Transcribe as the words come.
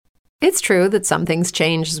It's true that some things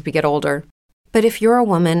change as we get older. But if you're a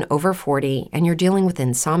woman over 40 and you're dealing with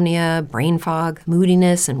insomnia, brain fog,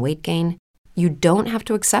 moodiness, and weight gain, you don't have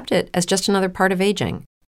to accept it as just another part of aging.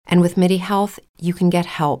 And with MIDI Health, you can get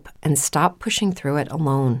help and stop pushing through it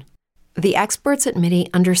alone. The experts at MIDI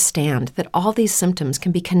understand that all these symptoms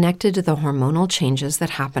can be connected to the hormonal changes that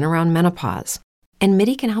happen around menopause, and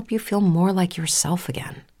MIDI can help you feel more like yourself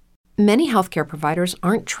again. Many healthcare providers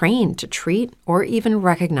aren't trained to treat or even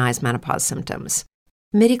recognize menopause symptoms.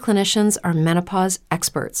 MIDI clinicians are menopause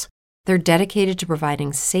experts. They're dedicated to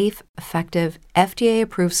providing safe, effective,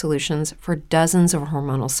 FDA-approved solutions for dozens of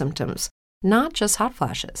hormonal symptoms, not just hot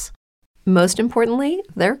flashes. Most importantly,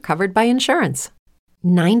 they're covered by insurance.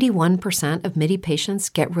 91% of MIDI patients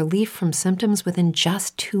get relief from symptoms within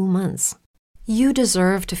just 2 months. You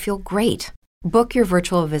deserve to feel great. Book your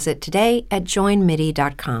virtual visit today at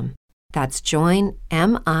joinmidi.com. That's joinmidi.com.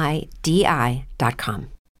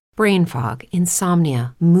 Brain fog,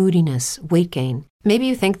 insomnia, moodiness, weight gain. Maybe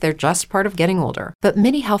you think they're just part of getting older, but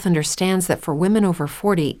MIDI Health understands that for women over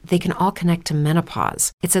 40, they can all connect to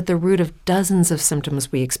menopause. It's at the root of dozens of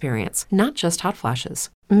symptoms we experience, not just hot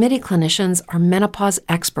flashes. MIDI clinicians are menopause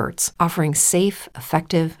experts, offering safe,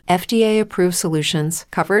 effective, FDA-approved solutions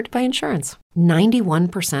covered by insurance.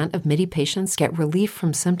 91% of MIDI patients get relief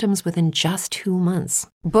from symptoms within just 2 months.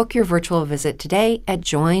 Book your virtual visit today at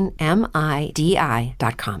joinmidi.com.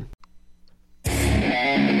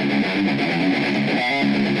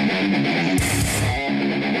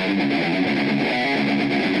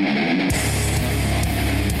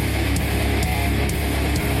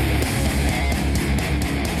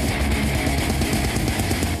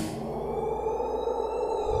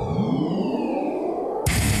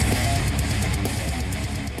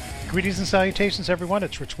 Greetings and salutations, everyone.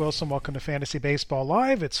 It's Rich Wilson. Welcome to Fantasy Baseball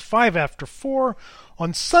Live. It's 5 after 4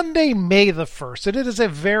 on Sunday, May the 1st. And it is a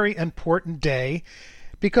very important day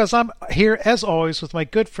because I'm here, as always, with my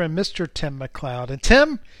good friend, Mr. Tim McLeod. And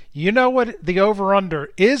Tim, you know what the over-under.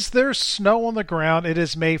 Is there snow on the ground? It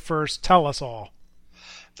is May 1st. Tell us all.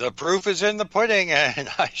 The proof is in the pudding, and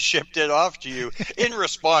I shipped it off to you in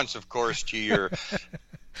response, of course, to your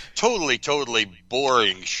totally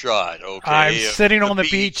boring shot. Okay, I'm sitting on the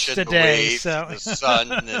beach today, the waves, so the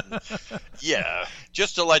sun, and yeah,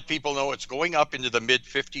 just to let people know, it's going up into the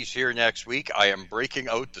mid-50s here next week. I am breaking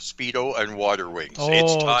out the Speedo and water wings.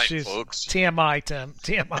 It's time, folks. TMI, Tim.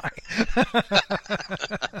 TMI.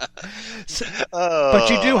 But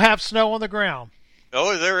you do have snow on the ground.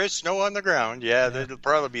 Oh, there is snow on the ground. Yeah, it'll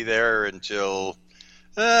probably be there until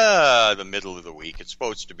the middle of the week. It's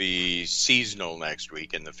supposed to be seasonal next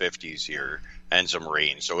week in the 50s here and some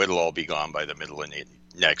rain, so it'll all be gone by the middle of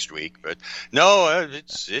next week. But no,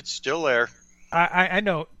 it's still there. I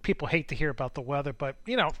know people hate to hear about the weather, but,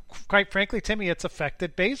 you know, quite frankly, Timmy, it's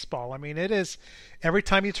affected baseball. I mean, it is every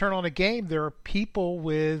time you turn on a game, there are people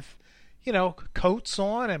with, you know, coats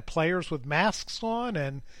on and players with masks on,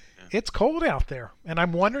 and it's cold out there. And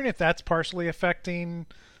I'm wondering if that's partially affecting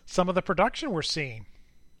some of the production we're seeing.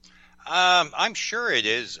 I'm sure it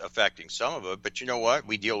is affecting some of it, but you know what?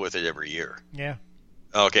 We deal with it every year. Yeah.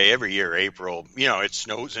 Okay, every year, April, you know, it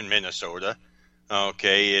snows in Minnesota.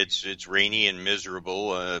 Okay, it's rainy and miserable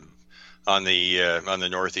on the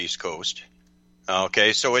northeast coast.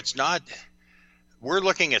 Okay, so it's not. We're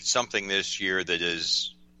looking at something this year that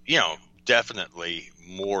is, you know, definitely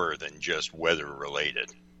more than just weather related.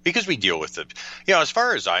 Because we deal with it, you know, as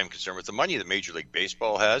far as I'm concerned, with the money that Major League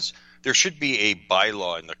Baseball has, there should be a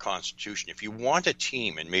bylaw in the Constitution. If you want a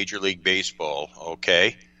team in Major League Baseball,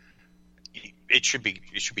 okay, it should be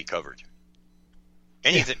covered.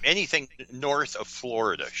 Anything north of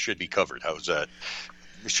Florida should be covered. How's that?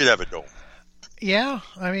 We should have a dome. Yeah,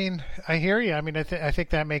 I mean, I hear you. I mean, I think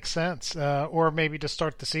that makes sense. Or maybe to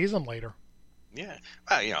start the season later. Yeah,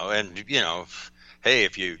 well, you know, and you know, hey,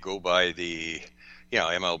 if you go by the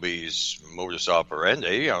MLB's modus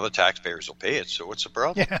operandi, you know, the taxpayers will pay it, so what's the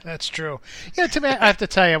problem? Yeah, that's true. Yeah, to me, I have to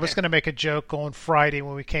tell you, I was going to make a joke on Friday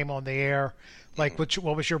when we came on the air, like,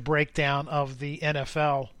 what was your breakdown of the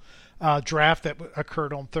NFL draft that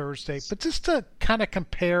occurred on Thursday? But just to kind of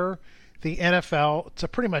compare the NFL to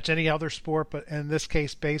pretty much any other sport, but in this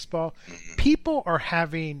case, baseball, people are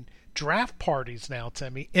having draft parties now,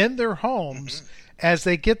 Timmy, in their homes as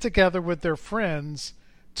they get together with their friends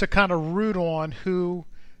to kind of root on who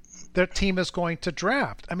their team is going to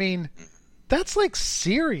draft. I mean, that's like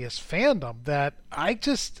serious fandom that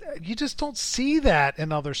you just don't see that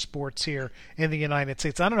in other sports here in the United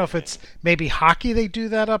States. I don't know if it's maybe hockey they do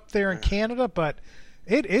that up there in Canada, but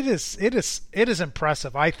It is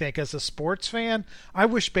impressive, I think, as a sports fan. I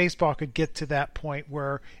wish baseball could get to that point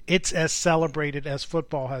where it's as celebrated as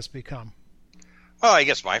football has become. Well, I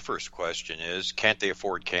guess my first question is, can't they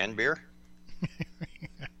afford canned beer?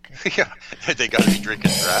 Yeah, they got to be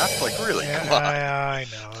drinking draft. Like, really? Yeah, come on. I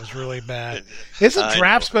know, it was really bad. Isn't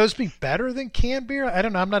draft supposed to be better than canned beer? I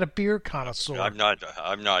don't know. I'm not a beer connoisseur. I'm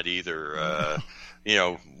not either.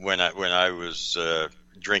 When I was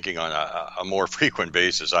drinking on a more frequent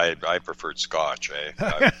basis, I preferred Scotch. Yeah,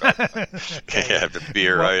 the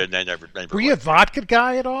beer. Well, I never were you a vodka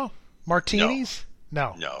guy at all? Martinis?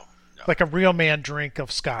 No. Like a real man drink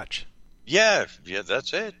of Scotch. Yeah,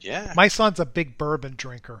 that's it. Yeah. My son's a big bourbon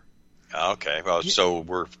drinker. Okay, well, so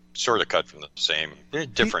we're sort of cut from the same,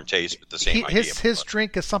 different taste, but the same idea. His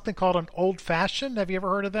drink is something called an old fashioned. Have you ever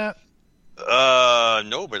heard of that?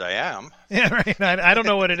 No, but I am. Yeah, right. I don't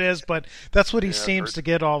know what it is, but that's what he seems to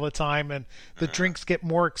get all the time, and the drinks get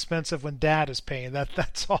more expensive when Dad is paying.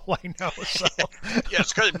 That's all I know. So.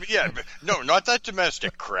 Yes, no, not that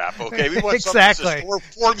domestic crap. Okay, we want exactly. something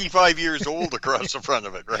that's 45 years old across the front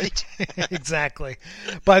of it, right? Exactly.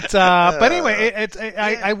 But anyway,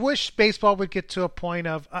 I wish baseball would get to a point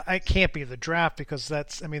of I can't be the draft because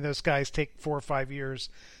those guys take 4 or 5 years.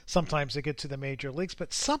 Sometimes they get to the major leagues,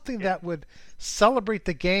 but something that would celebrate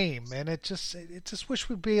the game, and it just wish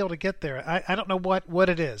we'd be able to get there. I don't know what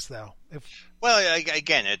it is though. Well,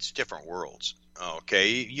 again, it's different worlds. Okay,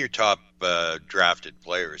 your top drafted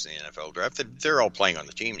players in the NFL draft, they're all playing on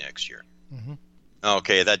the team next year. Mm-hmm.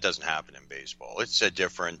 Okay, that doesn't happen in baseball. It's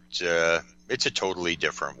a totally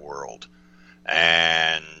different world,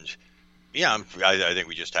 and I think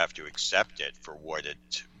we just have to accept it for what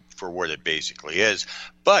it basically is.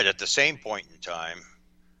 But at the same point in time,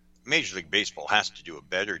 Major League Baseball has to do a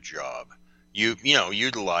better job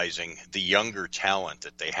utilizing the younger talent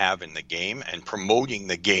that they have in the game and promoting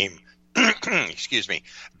the game excuse me,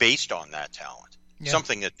 based on that talent. Yeah.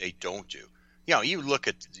 Something that they don't do. You look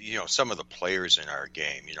at some of the players in our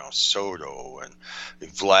game, Soto and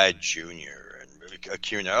Vlad Jr. and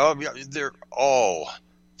Acuna. They're all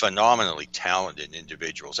phenomenally talented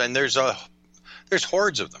individuals, and there's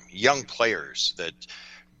hordes of them, young players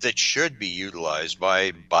that should be utilized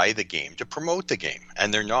by the game to promote the game,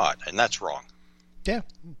 and they're not, and that's wrong. Yeah,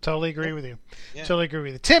 totally agree with you. Yeah. Totally agree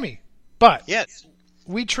with you, Timmy. But yes,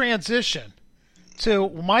 we transition to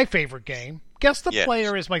my favorite game. Guess the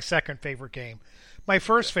Player is my second favorite game. My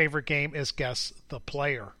first favorite game is Guess the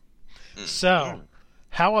Player. So,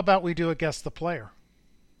 how about we do a Guess the Player?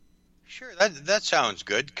 Sure, that sounds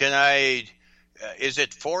good. Can I? Is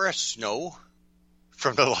it Forrest Snow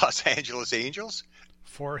from the Los Angeles Angels?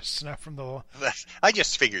 Forrest Snow from the. I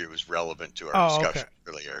just figured it was relevant to our discussion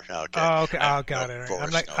earlier. Okay. Oh, okay. Got it.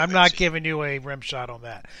 I'm not giving you a rim shot on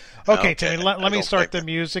that. Okay, Timmy. Let me start the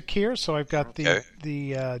music here. So I've got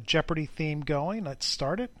the Jeopardy theme going. Let's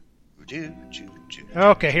start it.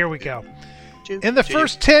 Okay, here we go. In the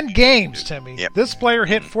first 10 games, Timmy, this player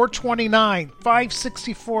hit 429,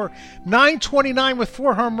 564, 929 with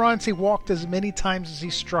 4 home runs. He walked as many times as he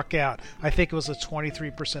struck out. I think it was a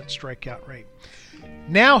 23% strikeout rate.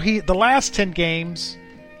 Now the last 10 games,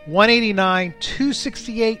 189,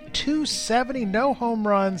 268, 270, no home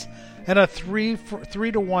runs, and a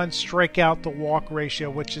 3-to-1 strikeout to walk ratio,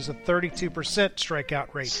 which is a 32%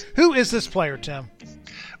 strikeout rate. Who is this player, Tim?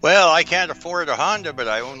 Well, I can't afford a Honda, but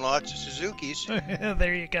I own lots of Suzukis.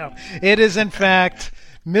 There you go. It is, in fact,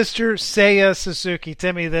 Mr. Seiya Suzuki.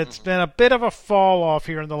 Timmy, that's been a bit of a fall off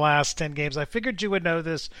here in the last 10 games. I figured you would know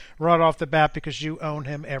this right off the bat because you own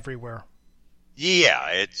him everywhere. Yeah,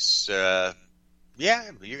 it's you're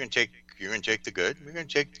gonna take the good, we're gonna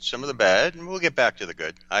take some of the bad, and we'll get back to the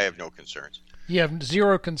good. I have no concerns. You have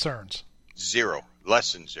zero concerns. Zero,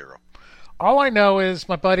 less than zero. All I know is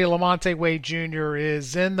my buddy Lamonte Wade Jr.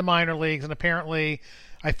 is in the minor leagues, and apparently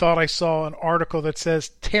I thought I saw an article that says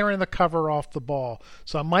tearing the cover off the ball.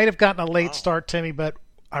 So I might have gotten a late start, Timmy, but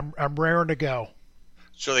I'm raring to go.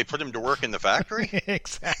 So they put him to work in the factory?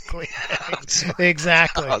 Exactly.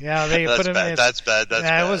 Exactly. Yeah, they put him in. That's bad.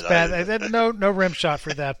 It was bad. No rim shot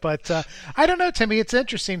for that. But I don't know, Timmy. It's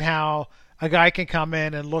interesting how a guy can come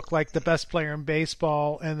in and look like the best player in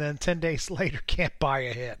baseball, and then 10 days later can't buy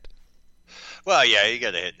a hit. Well, yeah, you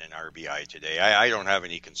got a hit in an RBI today. I don't have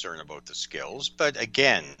any concern about the skills, but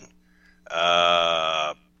again,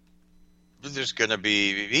 there's going to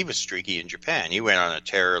be. He was streaky in Japan. He went on a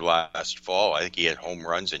tear last fall. I think he had home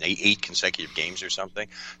runs in eight consecutive games or something.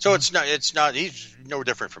 So it's not. He's no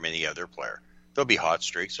different from any other player. There'll be hot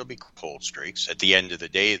streaks. There'll be cold streaks. At the end of the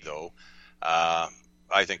day, though, I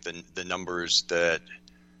think the numbers that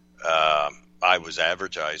I was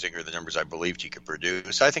advertising, or the numbers I believed he could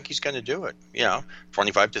produce, I think he's going to do it.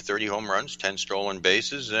 25 to 30 home runs, 10 stolen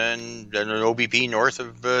bases, and an OBP north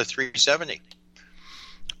of 370.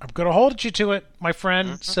 I'm going to hold you to it, my friend.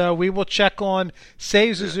 Mm-hmm. So we will check on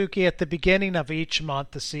Seiya Suzuki at the beginning of each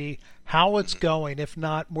month to see how it's going, if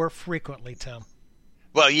not more frequently, Tim.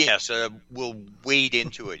 Well, yes, we'll wade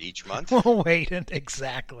into it each month. We'll wade in,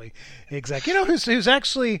 exactly. You know who's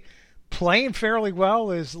actually playing fairly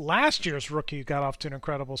well is last year's rookie who got off to an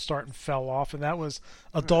incredible start and fell off, and that was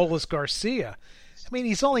Adolis Garcia. I mean,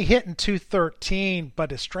 he's only hitting .213,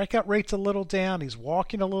 but his strikeout rate's a little down. He's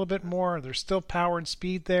walking a little bit more. There's still power and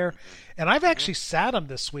speed there. And I've actually sat him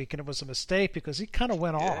this week, and it was a mistake because he kind of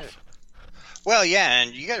went off. Well, yeah,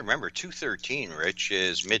 and you got to remember, .213, Rich,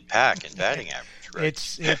 is mid-pack in batting average. Right?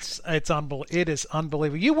 It is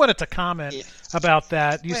unbelievable. You wanted to comment about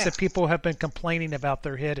that. You said people have been complaining about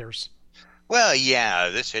their hitters. Well, yeah,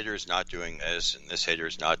 this hitter's not doing this, and this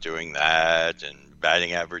hitter's not doing that, and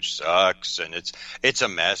batting average sucks, and it's a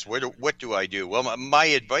mess. What do I do? Well, my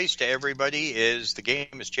advice to everybody is the game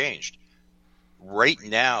has changed. Right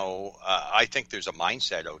now, I think there's a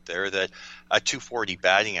mindset out there that a .240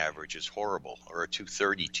 batting average is horrible, or a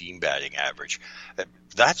 .230 team batting average.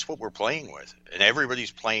 That's what we're playing with, and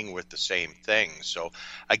everybody's playing with the same thing. So,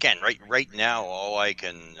 again, right now, all I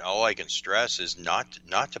can stress is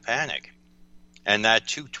not to panic, and that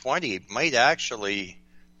 .220 might actually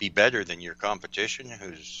be better than your competition,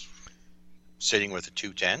 who's sitting with a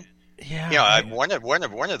 .210. Yeah, one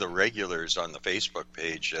of the regulars on the Facebook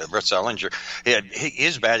page, Brett Sellinger,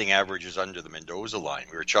 his batting average is under the Mendoza line.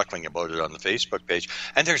 We were chuckling about it on the Facebook page,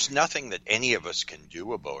 and there's nothing that any of us can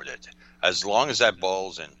do about it as long as that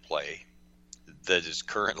ball's in play, that is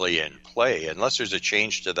currently in play. Unless there's a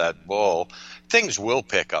change to that ball, things will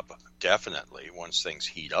pick up definitely once things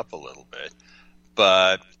heat up a little bit,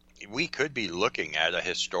 but we could be looking at a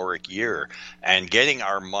historic year, and getting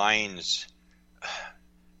our minds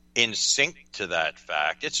in sync to that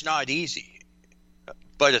fact, it's not easy.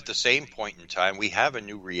 But at the same point in time, we have a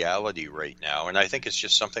new reality right now, and I think it's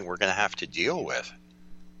just something we're going to have to deal with.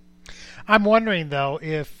 I'm wondering, though,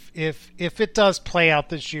 if it does play out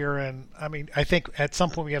this year, and I mean, I think at some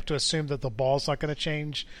point we have to assume that the ball's not going to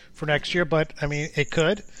change for next year, but I mean, it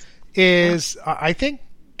could. I think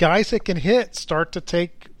guys that can hit start to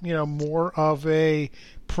take more of a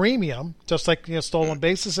premium, just like stolen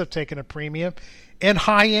bases have taken a premium. And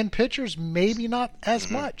high-end pitchers, maybe not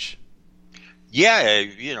as much. Yeah,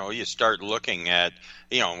 you start looking at,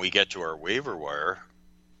 when we get to our waiver wire,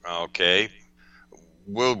 okay,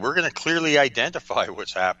 well, we're going to clearly identify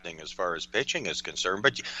what's happening as far as pitching is concerned.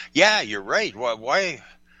 But, yeah, you're right. Why?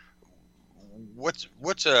 What's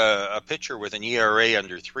a pitcher with an ERA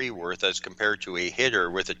under 3 worth as compared to a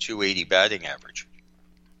hitter with a .280 batting average?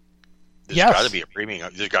 There's got to be a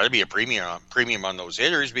premium. There's got to be a premium on those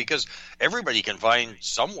hitters, because everybody can find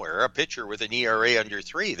somewhere a pitcher with an ERA under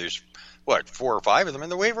 3. There's 4 or 5 of them in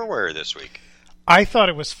the waiver wire this week. I thought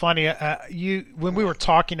it was funny. When we were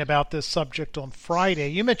talking about this subject on Friday,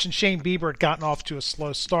 you mentioned Shane Bieber had gotten off to a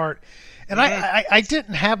slow start, and I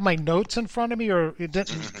didn't have my notes in front of me, or it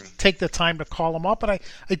didn't take the time to call him up. But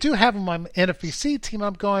I do have him on my NFBC team.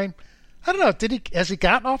 I'm going, I don't know. Has he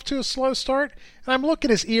gotten off to a slow start? And I'm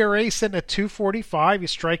looking at his ERA sitting at .245.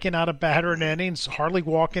 He's striking out a batter in innings, hardly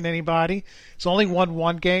walking anybody. He's only won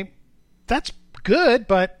 1 game. That's good,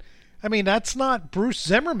 but I mean, that's not Bruce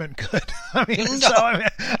Zimmerman good. I mean,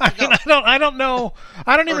 I don't know.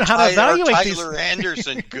 I don't even know how to evaluate these. Tyler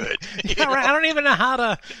Anderson good. Yeah, right. I don't even know how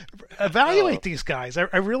to evaluate these guys.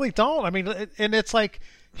 I really don't. I mean, and it's like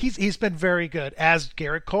he's been very good. As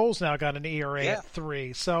Garrett Cole's now got an ERA at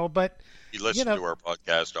 3. So, but. He listened to our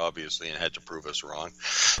podcast, obviously, and had to prove us wrong.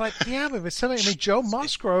 But Joe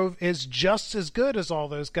Musgrove is just as good as all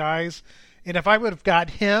those guys. And if I would have got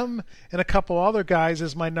him and a couple other guys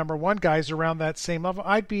as my number 1 guys around that same level,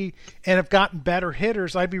 and have gotten better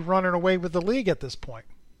hitters, I'd be running away with the league at this point.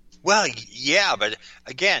 Well, yeah, but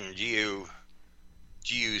again, do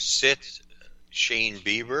you sit Shane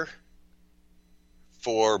Bieber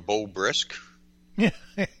for Bo Brisk?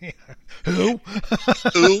 Who?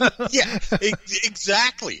 Who? Yeah,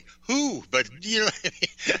 exactly. Who? But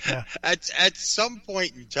at some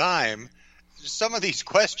point in time, some of these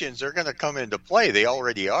questions are going to come into play. They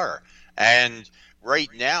already are. And right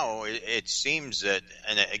now, it seems that,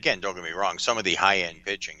 and again, don't get me wrong, some of the high-end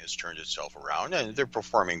pitching has turned itself around, and they're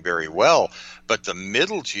performing very well. But the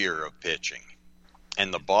middle tier of pitching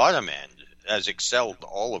and the bottom end has excelled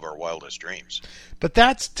all of our wildest dreams. But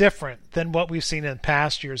that's different than what we've seen in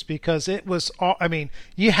past years, because it was all, I mean,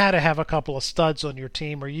 you had to have a couple of studs on your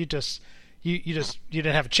team, or you you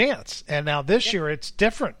didn't have a chance. And now this year it's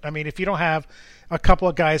different. I mean, if you don't have a couple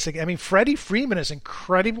of guys, Freddie Freeman is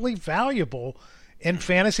incredibly valuable in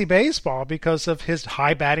fantasy baseball because of his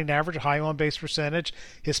high batting average, high on base percentage,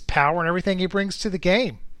 his power, and everything he brings to the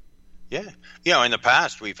game. Yeah. In the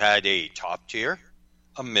past we've had a top tier,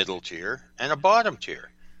 a middle tier, and a bottom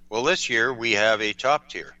tier. Well, this year we have a top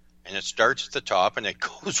tier, and it starts at the top and it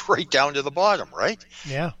goes right down to the bottom, right?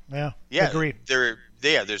 Yeah. Agreed.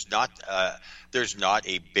 There's not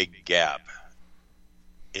a big gap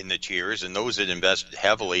in the tiers, and those that invest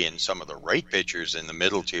heavily in some of the right pitchers in the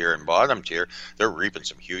middle tier and bottom tier, they're reaping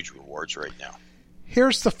some huge rewards right now.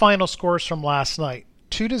 Here's the final scores from last night: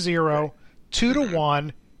 2-0,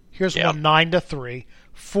 2-1. Here's one 9-3,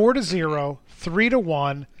 4-0,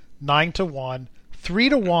 3-1, 9-1,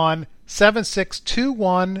 3-1, 7-6,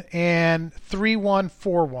 2-1, and 3-1,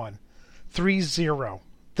 4-1, 3-0.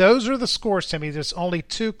 Those are the scores, Timmy. There's only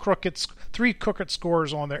three crooked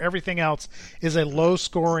scores on there. Everything else is a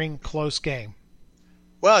low-scoring, close game.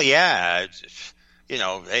 Well, yeah.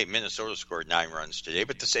 Hey, Minnesota scored 9 runs today,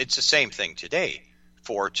 but it's the same thing today.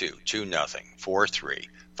 4-2, 2-0, 4-3,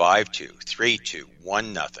 5-2, 3-2,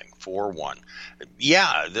 1-0, 4-1.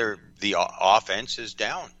 Yeah, the offense is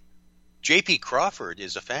down. J.P. Crawford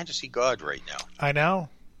is a fantasy god right now. I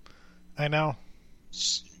know.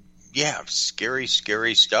 Yeah, scary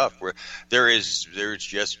stuff. There's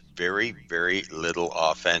just very, very little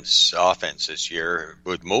offense this year,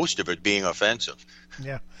 with most of it being offensive.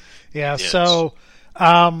 Yeah. So,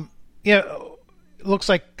 it looks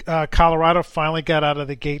like Colorado finally got out of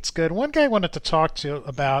the gates good. One guy I wanted to talk to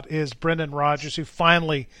about is Brendan Rodgers, who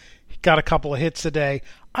finally got a couple of hits today.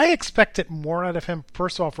 I expected more out of him,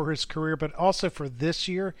 first of all, for his career, but also for this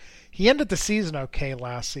year. He ended the season okay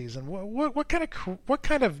last season. What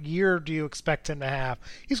kind of year do you expect him to have?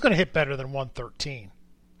 He's going to hit better than 113.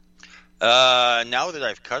 Now that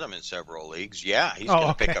I've cut him in several leagues, yeah, he's going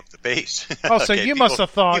to pick up the pace. So you must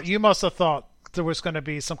have thought there was going to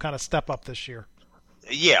be some kind of step up this year.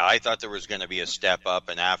 Yeah, I thought there was going to be a step up,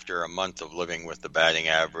 and after a month of living with the batting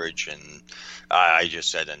average, and I just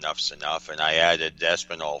said enough's enough, and I added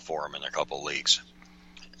Espinal for him in a couple leagues.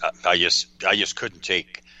 I just couldn't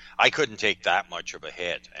take that much of a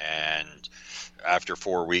hit, and after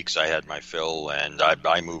 4 weeks, I had my fill, and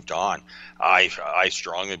I moved on. I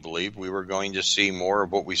strongly believe we were going to see more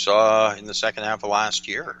of what we saw in the second half of last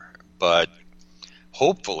year, but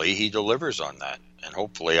hopefully he delivers on that. And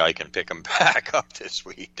hopefully I can pick him back up this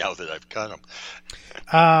week now that I've cut him.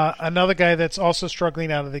 Another guy that's also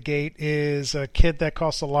struggling out of the gate is a kid that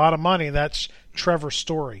costs a lot of money. That's Trevor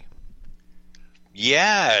Story.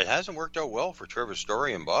 Yeah, it hasn't worked out well for Trevor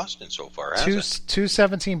Story in Boston so far, has it?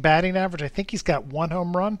 217 batting average. I think he's got 1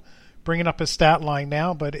 home run, bringing up his stat line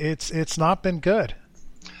now, but it's not been good.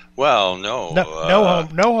 Well, no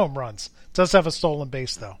home runs. Does have a stolen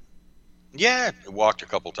base, though. Yeah, walked a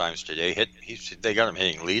couple times today. They got him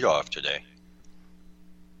hitting leadoff today.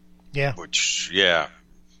 Yeah. Which,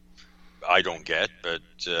 I don't get, but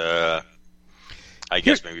I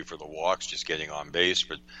guess maybe for the walks, just getting on base.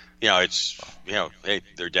 But hey,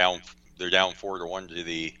 they're down 4-1 to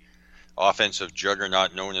the offensive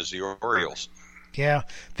juggernaut known as the Orioles. Yeah.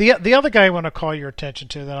 The other guy I want to call your attention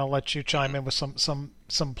to, then I'll let you chime in with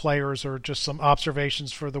some players or just some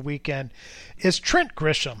observations for the weekend, is Trent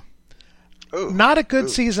Grisham. Ooh, not a good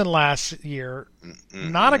season last year.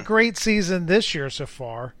 Not a great season this year so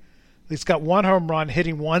far. He's got 1 home run,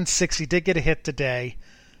 hitting 160. He did get a hit today.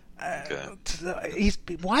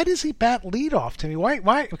 Why does he bat leadoff to me?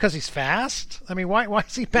 Why? Because he's fast? I mean, why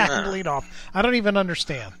is he batting leadoff? I don't even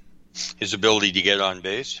understand. His ability to get on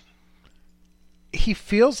base? He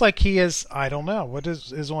feels like he is, I don't know, what is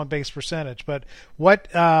his on-base percentage? But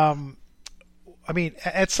what, at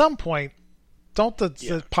some point, don't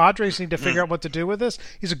the Padres need to figure out what to do with this?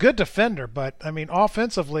 He's a good defender, but,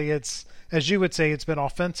 offensively, it's, as you would say, it's been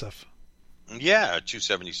offensive. Yeah,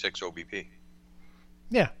 276 OBP.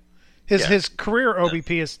 Yeah. His career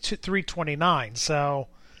OBP is 329, so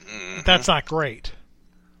that's not great.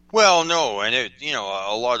 Well, no, and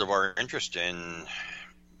a lot of our interest in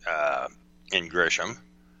Grisham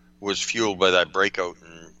was fueled by that breakout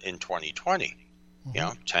in 2020.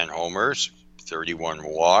 10 homers, 31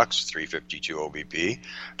 walks, 352 OBP.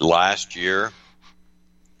 Last year,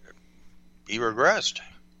 he regressed.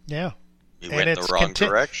 Yeah. He went in the wrong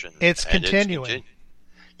direction. It's continuing.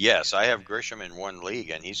 Yes, I have Grisham in 1 league,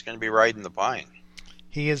 and he's going to be riding the pine.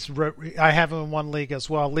 He is. I have him in one league as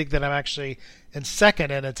well, a league that I'm actually in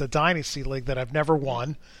second in. It's a dynasty league that I've never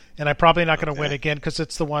won, and I'm probably not going to win again because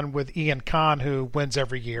it's the one with Ian Kahn, who wins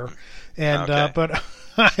every year. And but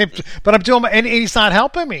I'm doing and he's not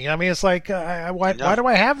helping me. I mean, it's like why do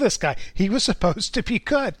I have this guy? He was supposed to be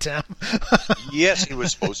good, Tim. Yes, he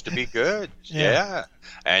was supposed to be good. Yeah,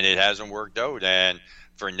 and it hasn't worked out. And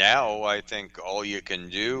for now, I think all you can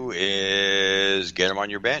do is get him on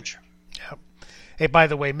your bench. Yep. Hey, by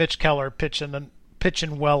the way, Mitch Keller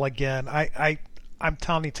pitching well again. I'm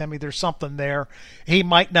telling you, Timmy, there's something there. He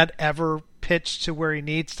might not ever pitch to where he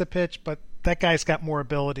needs to pitch, but that guy's got more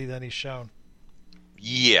ability than he's shown.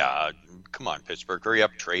 Yeah, come on, Pittsburgh, hurry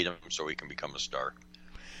up, trade him so he can become a star.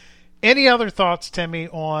 Any other thoughts, Timmy,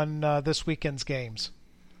 on this weekend's games?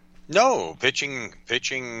 No, pitching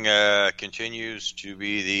continues to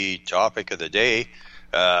be the topic of the day.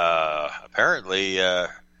 Apparently,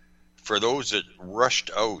 for those that rushed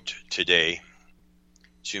out today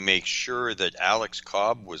to make sure that Alex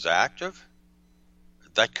Cobb was active,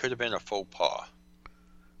 that could have been a faux pas.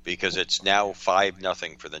 Because it's now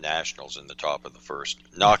 5-0 for the Nationals in the top of the first.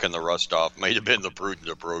 Knocking the rust off might have been the prudent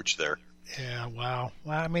approach there. Yeah, wow.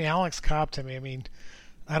 Well, I mean, Alex Cobb to me,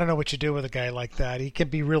 I don't know what you do with a guy like that. He can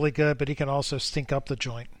be really good, but he can also stink up the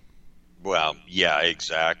joint. Well, yeah,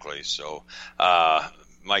 exactly. So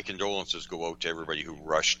my condolences go out to everybody who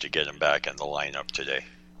rushed to get him back in the lineup today.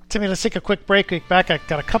 Timmy, let's take a quick break. Back. I've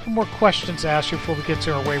got a couple more questions to ask you before we get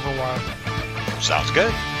to our waiver wire. Sounds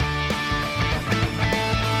good.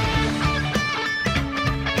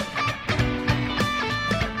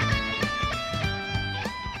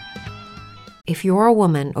 If you're a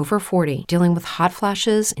woman over 40 dealing with hot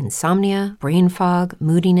flashes, insomnia, brain fog,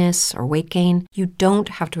 moodiness, or weight gain, you don't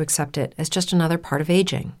have to accept it as just another part of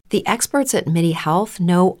aging. The experts at MIDI Health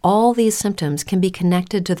know all these symptoms can be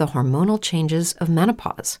connected to the hormonal changes of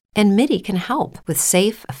menopause. And MIDI can help with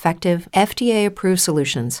safe, effective, FDA-approved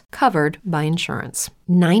solutions covered by insurance.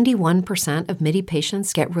 91% of MIDI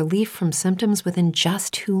patients get relief from symptoms within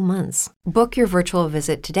just 2 months. Book your virtual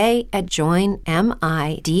visit today at joinmidi.com.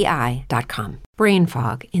 Brain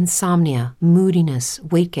fog, insomnia, moodiness,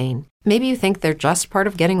 weight gain. Maybe you think they're just part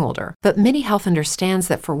of getting older, but MIDI Health understands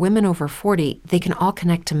that for women over 40, they can all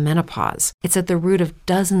connect to menopause. It's at the root of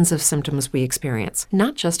dozens of symptoms we experience,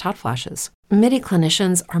 not just hot flashes. MIDI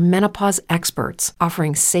clinicians are menopause experts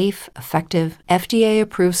offering safe, effective,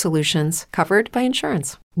 FDA-approved solutions covered by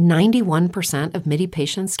insurance. 91% of MIDI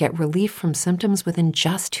patients get relief from symptoms within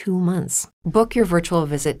just 2 months. Book your virtual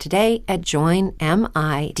visit today at joinmidi.com.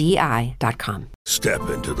 Step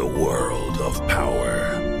into the world of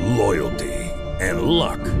power, loyalty, and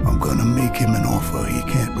luck. I'm gonna make him an offer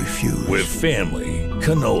he can't refuse. With family,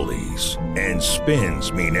 cannolis, and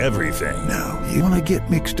spins mean everything. Now, you wanna get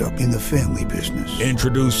mixed up in the family business.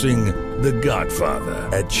 Introducing The Godfather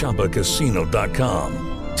at ChumbaCasino.com.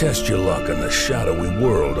 Test your luck in the shadowy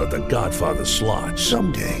world of The Godfather slot.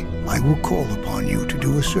 Someday, I will call upon you to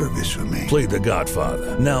do a service for me. Play The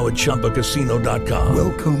Godfather, now at ChumbaCasino.com.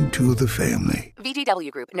 Welcome to the family. VGW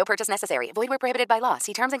Group. No purchase necessary. Void where prohibited by law.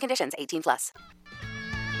 See terms and conditions. 18+.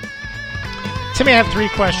 Timmy, I have 3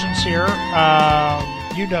 questions here.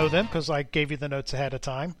 You know them because I gave you the notes ahead of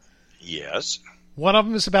time. Yes. One of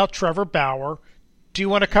them is about Trevor Bauer. Do you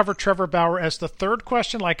want to cover Trevor Bauer as the third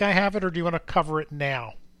question like I have it, or do you want to cover it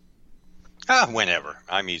now? Whenever.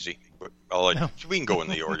 I'm easy. We can go in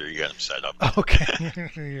the order you got them set up.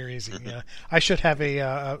 Okay. You're easy. Yeah. I should have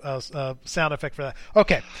a sound effect for that.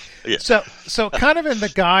 Okay. Yeah. So kind of in the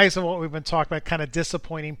guise of what we've been talking about, kind of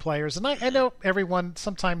disappointing players. And I know everyone,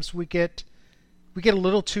 sometimes we get a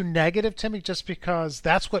little too negative, Timmy, just because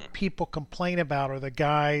that's what people complain about, are the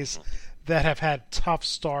guys that have had tough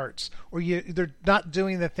starts, or they're not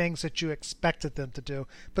doing the things that you expected them to do.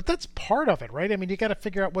 But that's part of it, right? I mean, you got to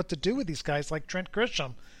figure out what to do with these guys like Trent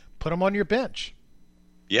Grisham. Put them on your bench.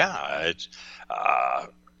 Yeah, it's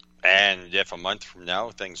and if a month from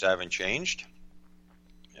now things haven't changed,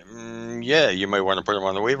 you might want to put them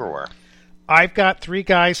on the waiver wire. I've got 3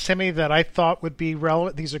 guys, Timmy, that I thought would be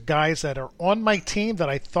relevant. These are guys that are on my team that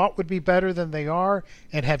I thought would be better than they are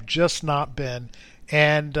and have just not been.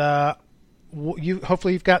 And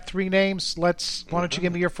hopefully you've got 3 names. Why don't you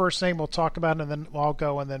give me your first name? We'll talk about it, and then I'll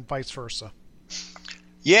go, and then vice versa.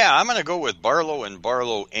 Yeah, I'm going to go with Barlow and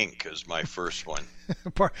Barlow Inc. as my first one.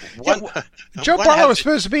 Joe Barlow was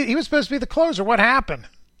supposed to be the closer. What happened?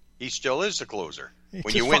 He still is the closer.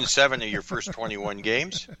 When you win 7 of your first 21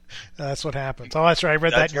 games. That's what happens. Oh, that's right. I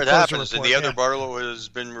read that in your closer report. And the other Barlow has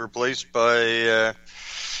been replaced by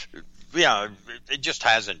it just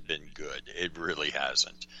hasn't been good. It really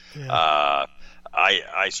hasn't. Yeah.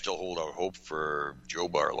 I still hold out hope for Joe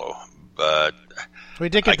Barlow, but we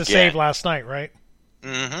did get the save last night, right?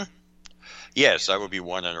 Mm-hmm. Yes, that would be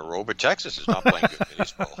one in a row, but Texas is not playing good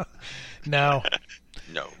baseball. No.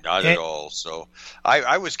 No, not at all. So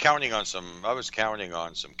I was counting on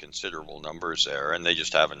some considerable numbers there, and they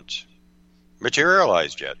just haven't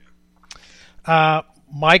materialized yet.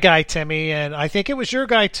 My guy, Timmy, and I think it was your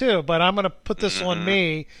guy too, but I'm going to put this on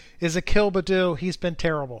me, is Akil Baddoo. He's been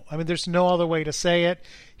terrible. I mean, there's no other way to say it.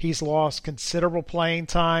 He's lost considerable playing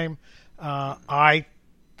time. I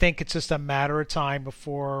think it's just a matter of time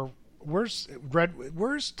before where's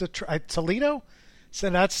the Toledo? So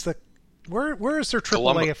that's the where is their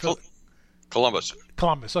AAA affiliate?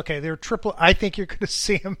 Columbus. Okay, they're triple. I think you're going to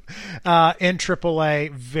see him in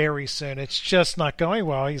AAA very soon. It's just not going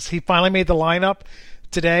well. He finally made the lineup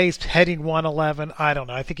today. He's heading 111. I don't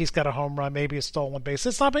know. I think he's got a home run, maybe a stolen base.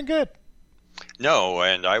 It's not been good. No,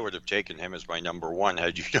 and I would have taken him as my number one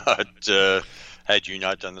had you not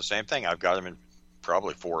done the same thing. I've got him in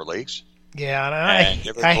probably 4 leagues. Yeah, and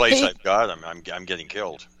every place I've got him, I'm getting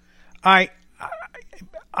killed. I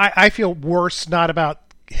feel worse not about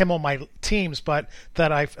him on my teams, but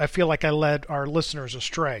that I feel like I led our listeners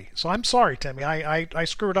astray. So I'm sorry, Timmy. I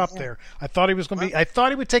screwed up there. I thought he was going to be. I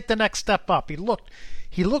thought he would take the next step up. He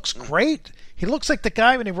looks great. He looks like the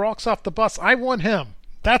guy when he walks off the bus. I want him.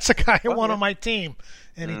 That's the guy I want on my team,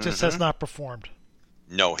 and he just has not performed.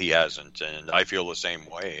 No, he hasn't, and I feel the same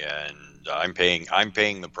way. And I'm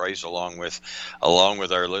paying the price along with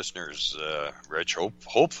our listeners, Rich.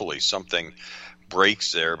 Hopefully something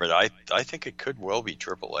breaks there, but I think it could well be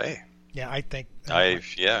AAA. Yeah, I think.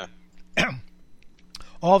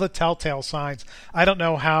 All the telltale signs. I don't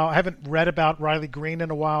know how. I haven't read about Riley Green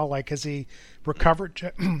in a while. Like, has he recovered?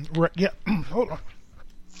 Yeah. Hold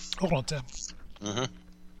on, Tim. Mm-hmm.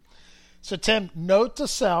 So, Tim, note to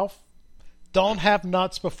self: don't have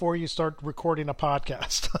nuts before you start recording a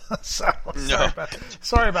podcast.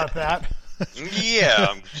 Sorry about that. Yeah,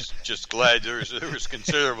 I'm just glad there was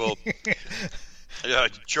considerable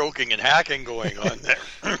choking and hacking going on there.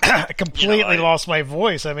 I completely lost my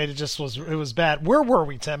voice. I mean, it was bad. Where were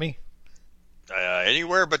we, Timmy?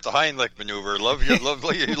 Anywhere but the Heimlich maneuver. Love you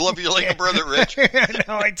like a brother, Rich.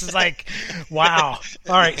 No, it's like, wow.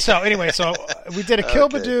 All right. So anyway, we did Akil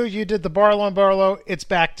Baddoo. You did the Barlow. It's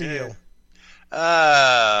back to you.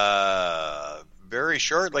 Very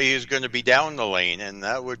shortly, he's going to be down the lane, and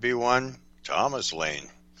that would be one Thomas Lane.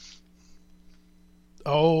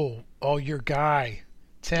 Oh, your guy,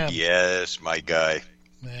 Tim. Yes, my guy.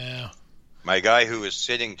 Yeah. My guy who is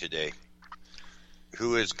sitting today,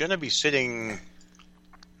 who is going to be sitting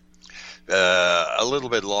a little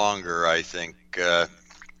bit longer, I think. The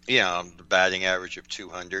batting average of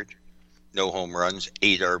 200, no home runs,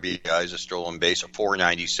 8 RBIs, a stolen base, a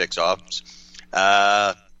 496 ops.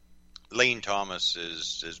 Lane Thomas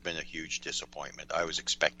has been a huge disappointment. I was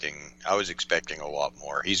expecting a lot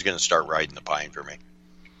more. He's going to start riding the pine for me.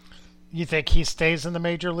 You think he stays in the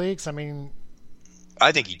major leagues? I mean,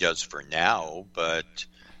 I think he does for now, but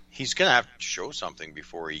he's going to have to show something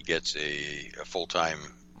before he gets a full-time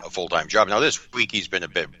job. Now this week he's been a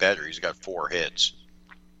bit better. He's got 4 hits.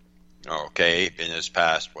 Okay, in his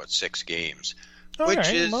past 6 games,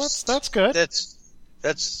 that's good.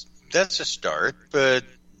 That's a start, but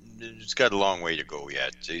it's got a long way to go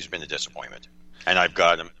yet. He's been a disappointment, and I've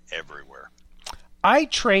got him everywhere. I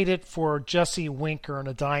traded for Jesse Winker in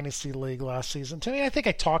a dynasty league last season. To me, I think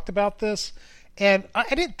I talked about this, and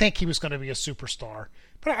I didn't think he was going to be a superstar,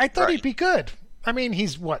 but I thought he'd be good. I mean,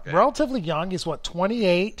 he's relatively young. He's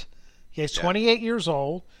 28. He's 28 years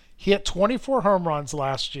old. He hit 24 home runs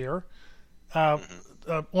last year.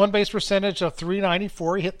 On base percentage of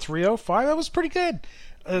 394. He hit 305. That was pretty good.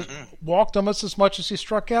 Walked almost as much as he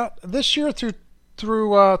struck out. This year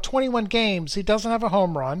through 21 games, he doesn't have a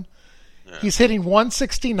home run. Yeah. He's hitting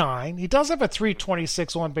 169. He does have a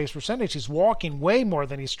 326 on base percentage. He's walking way more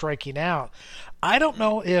than he's striking out. I don't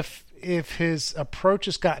know if his approach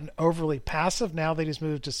has gotten overly passive now that he's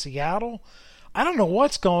moved to Seattle. I don't know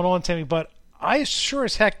what's going on, Timmy, but I sure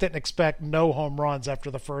as heck didn't expect no home runs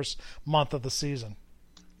after the first month of the season.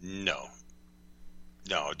 No,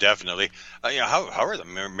 definitely. How are the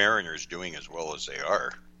Mariners doing as well as they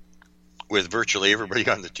are? With virtually everybody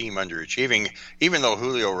on the team underachieving, even though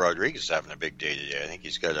Julio Rodriguez is having a big day today. I think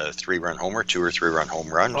he's got a 3-run homer, 2 or 3-run home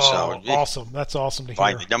run. Oh, awesome. That's awesome to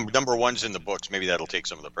hear. Number one's in the books. Maybe that'll take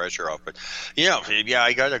some of the pressure off. But,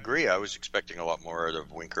 I got to agree. I was expecting a lot more out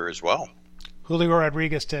of Winker as well. Julio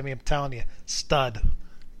Rodriguez, Timmy, I'm telling you, stud.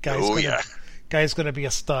 Guy's going to be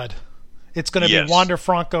a stud. It's going to Yes. be Wander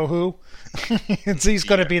Franco who? He's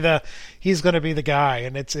going to be the guy,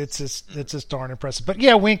 and it's just darn impressive. But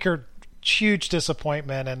yeah, Winker, huge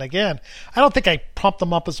disappointment. And again, I don't think I pumped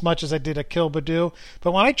him up as much as I did at Kilbadoo.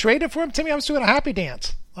 But when I traded for him, Timmy, I was doing a happy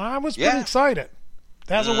dance. I was pretty excited.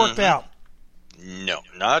 It hasn't worked out. No,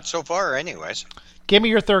 not so far anyways. Give me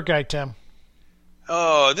your third guy, Tim.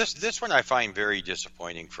 Oh, this one I find very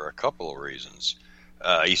disappointing for a couple of reasons.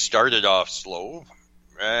 He started off slow,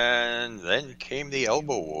 and then came the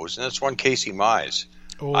elbow woes, and that's one Casey Mize.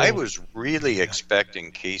 Oh. I was really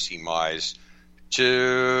expecting Casey Mize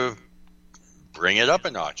to bring it up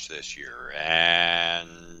a notch this year, and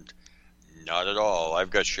not at all. I've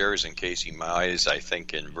got shares in Casey Mize, I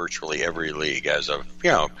think, in virtually every league as of,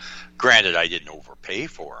 granted I didn't overpay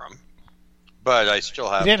for him, but I still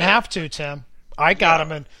have You didn't have to, Tim. I got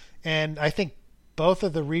him, and I think both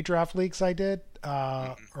of the redraft leagues I did,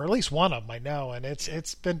 or at least one of them I know, and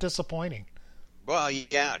it's been disappointing. Well,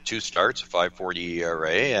 yeah, 2 starts, a 5.40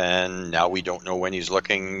 ERA, and now we don't know when he's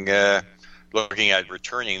looking at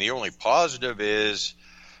returning. The only positive is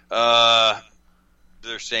they're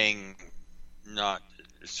saying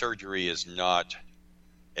surgery is not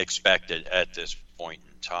expected at this point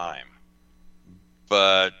in time,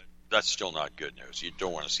 but that's still not good news. You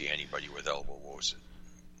don't want to see anybody with elbow woes.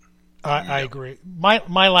 I agree. My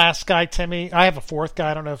last guy, Timmy, I have a fourth guy.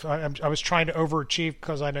 I don't know if I was trying to overachieve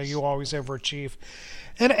because I know you always overachieve.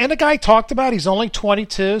 And the guy talked about he's only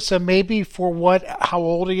 22, so maybe for how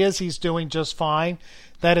old he is, he's doing just fine.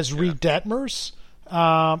 That is Reed Detmers.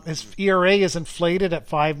 His ERA is inflated at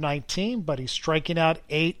 5.19, but he's striking out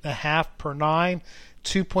 8.5 per 9,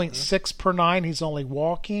 2.6 per 9. He's only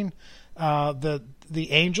walking. The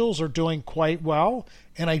Angels are doing quite well,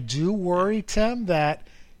 and I do worry, Tim, that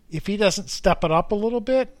if he doesn't step it up a little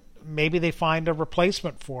bit, maybe they find a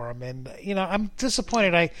replacement for him. And I'm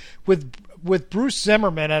disappointed. With Bruce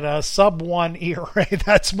Zimmerman at a sub-1 ERA,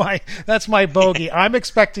 that's my bogey. I'm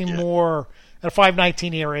expecting more. At a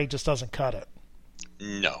 5.19 ERA, just doesn't cut it.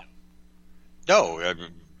 No,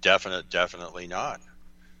 definitely not.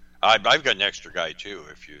 I've got an extra guy too.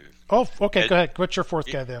 If you. Oh, okay. Go ahead. What's your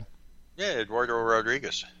fourth guy then? Yeah, Eduardo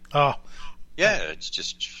Rodriguez. Oh. Yeah, it's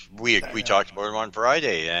just we talked about him on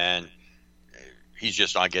Friday, and he's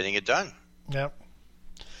just not getting it done. Yep.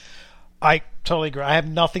 I totally agree. I have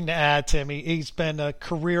nothing to add, Timmy. He's been a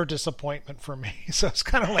career disappointment for me. So it's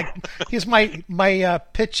kind of like he's my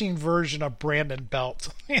pitching version of Brandon Belt.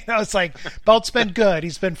 It's like Belt's been good.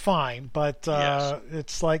 He's been fine. But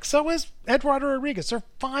It's like, so is Eduardo Rodriguez. They're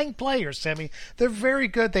fine players, Timmy. They're very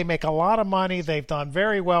good. They make a lot of money. They've done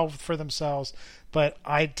very well for themselves. But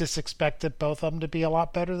I just expected both of them to be a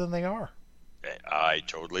lot better than they are. I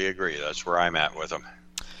totally agree. That's where I'm at with them.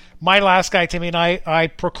 My last guy, Timmy, and I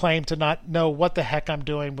proclaim to not know what the heck I'm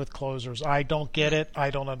doing with closers. I don't get it.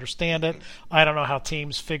 I don't understand it. I don't know how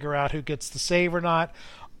teams figure out who gets the save or not.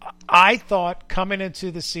 I thought coming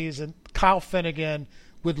into the season, Kyle Finnegan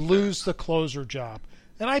would lose the closer job.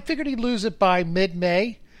 And I figured he'd lose it by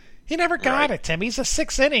mid-May. He never got it, Tim. He's a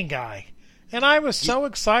 6-inning guy. And I was so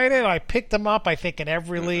excited. I picked him up, I think, in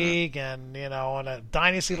every league, and in the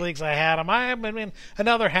dynasty leagues I had him. I mean,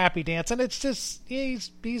 another happy dance, and it's just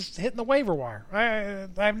he's hitting the waiver wire. I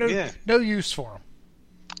have no use for him.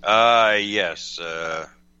 Yes,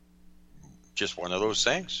 just one of those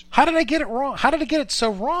things. How did I get it wrong? How did I get it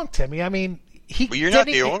so wrong, Timmy? I mean, you're not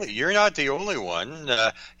the only one.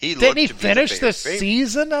 Didn't he finish the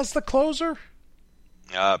season as the closer?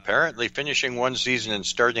 Apparently, finishing one season and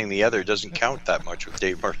starting the other doesn't count that much with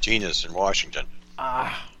Dave Martinez in Washington.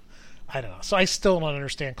 I don't know. So I still don't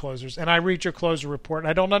understand closers. And I read your closer report, and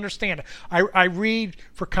I don't understand it. I read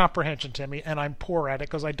for comprehension, Timmy, and I'm poor at it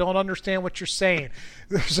because I don't understand what you're saying.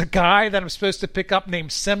 There's a guy that I'm supposed to pick up named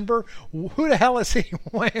Simber. Who the hell is he?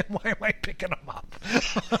 Why am I picking him up?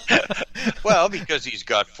 Well, because he's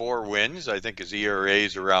got 4 wins. I think his ERA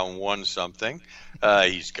is around 1-something.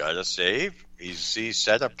 He's got a save. He's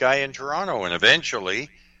setup guy in Toronto, and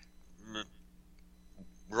eventually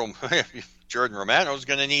Jordan Romano's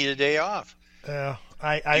going to need a day off. I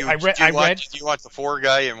read. Do you want the 4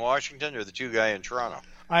 guy in Washington or the 2 guy in Toronto?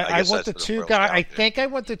 I want the 2 guy. I think I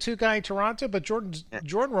want the 2 guy in Toronto, but Jordan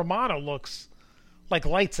Romano looks like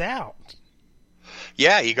lights out.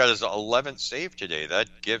 Yeah, he got his 11th save today. That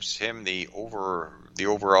gives him the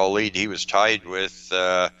overall lead. He was tied with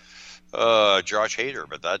Josh Hader,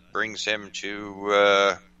 but that brings him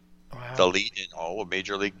to the lead in all of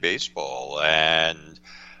Major League Baseball. And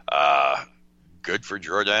good for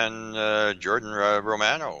Jordan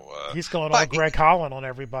Romano. He's going all Greg Holland on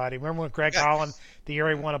everybody. Remember when Greg Holland, the year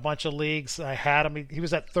he won a bunch of leagues, I had him. He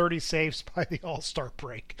was at 30 saves by the All-Star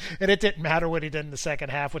break. And it didn't matter what he did in the second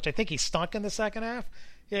half, which I think he stunk in the second half.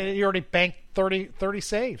 Yeah, he already banked 30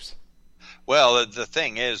 saves. Well, the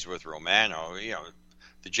thing is with Romano,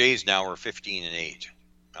 the Jays now are 15-8.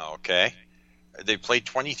 Okay, they played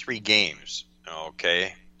 23 games.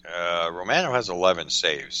 Okay, Romano has 11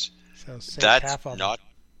 saves. So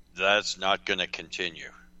that's not going to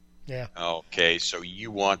continue. Yeah. Okay, so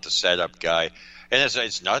you want the setup guy, and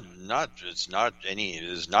it's not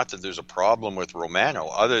that there's a problem with Romano,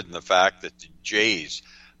 other than the fact that the Jays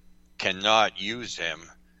cannot use him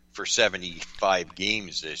for 75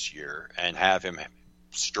 games this year and have him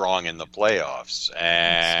strong in the playoffs.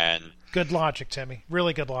 And good logic, Timmy.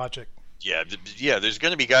 Really good logic. Yeah. There's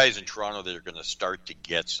going to be guys in Toronto that are going to start to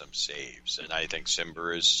get some saves, and I think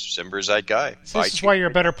Cimber is that guy. This is why you're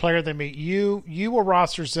a better player than me. You will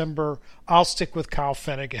roster Cimber. I'll stick with Kyle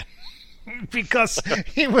Finnegan because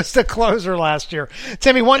he was the closer last year.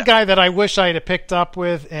 Timmy, one guy that I wish I had picked up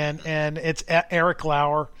with, and it's Eric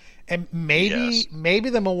Lauer. And maybe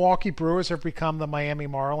the Milwaukee Brewers have become the Miami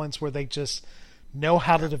Marlins, where they just know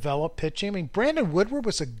how to develop pitching. I mean, Brandon Woodward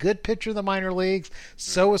was a good pitcher in the minor leagues.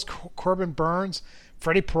 So was Corbin Burns.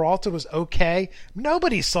 Freddie Peralta was okay.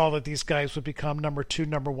 Nobody saw that these guys would become number 2,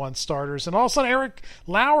 number 1 starters. And all of a sudden, Eric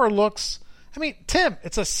Lauer looks... I mean, Tim,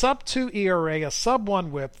 it's a sub-2 ERA, a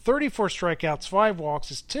sub-1 whip, 34 strikeouts, 5 walks.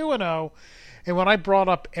 He's 2-0. And when I brought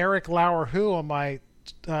up Eric Lauer, who on my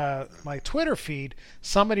Twitter feed,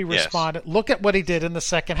 somebody responded, look at what he did in the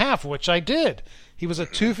second half, which I did. He was a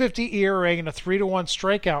 2.50 ERA and a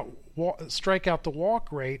 3-1 strikeout to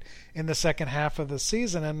walk rate in the second half of the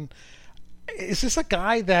season. And is this a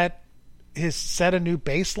guy that has set a new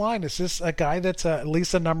baseline? Is this a guy that's at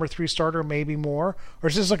least a number 3 starter, maybe more? Or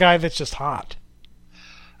is this a guy that's just hot?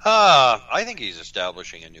 I think he's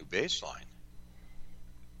establishing a new baseline.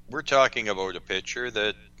 We're talking about a pitcher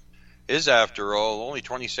that is, after all, only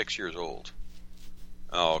 26 years old.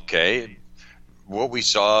 Okay, what we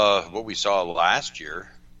saw last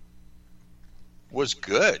year was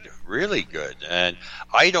good, really good, and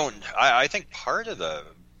I think part of the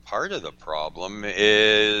problem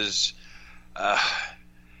is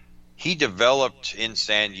he developed in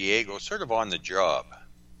San Diego sort of on the job.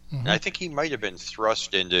 Mm-hmm. And I think he might have been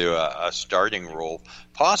thrust into a starting role,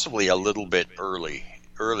 possibly a little bit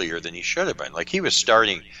earlier than he should have been. Like, he was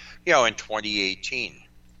starting, in 2018.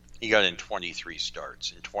 He got in 23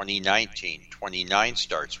 starts. In 2019, 29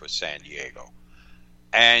 starts with San Diego.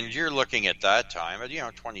 And you're looking at that time at,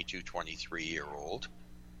 22, 23-year-old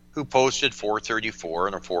who posted .434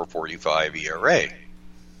 and a .445 ERA.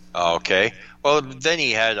 Okay. Well, then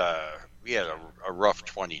he had a rough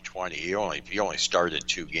 2020. He only started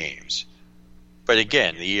 2 games. But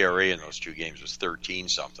again, the ERA in those 2 games was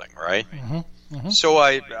 13-something, right? Mm-hmm. Mm-hmm. So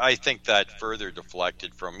I think that further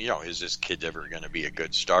deflected from, is this kid ever going to be a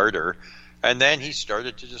good starter? And then he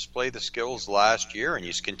started to display the skills last year, and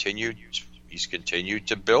he's continued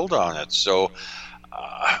to build on it. So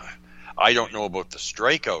I don't know about the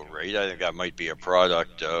strikeout rate. I think that might be a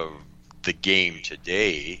product of the game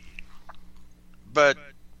today. But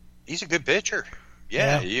he's a good pitcher.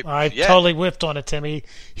 Yeah, I totally whiffed on it, Timmy.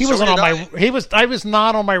 I was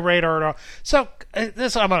not on my radar at all. So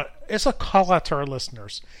it's a call out to our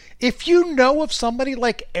listeners. If you know of somebody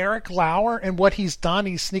like Eric Lauer and what he's done,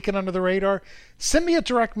 he's sneaking under the radar. Send me a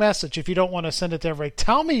direct message if you don't want to send it to everybody.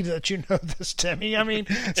 Tell me that you know this, Timmy. I mean,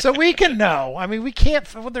 so we can know. I mean, we can't.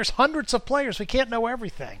 There's hundreds of players. We can't know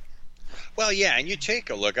everything. Well, yeah, and you take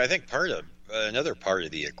a look. I think another part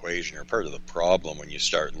of the equation, or part of the problem when you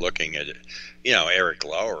start looking at it, Eric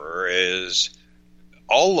Lauer, is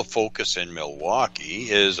all the focus in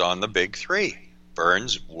Milwaukee is on the big 3,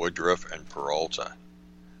 Burns, Woodruff, and Peralta.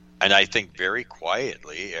 And I think very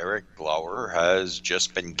quietly, Eric Lauer has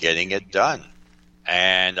just been getting it done.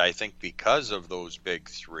 And I think because of those big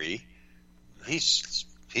 3, he's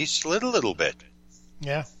slid a little bit.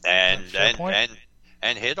 Yeah. And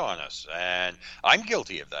hit on us. And I'm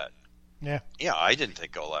guilty of that. Yeah, I didn't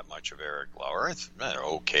think all that much of Eric Lauer.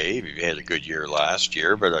 Okay, he had a good year last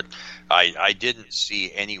year, but I didn't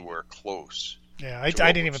see anywhere close. Yeah, I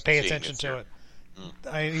didn't even pay attention to it.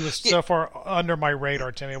 He was so far under my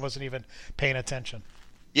radar, Timmy. I wasn't even paying attention.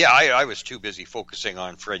 Yeah, I was too busy focusing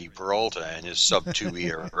on Freddie Peralta and his sub-2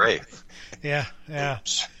 ERA. Yeah.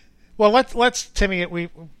 Oops. Well, let's Timmy. We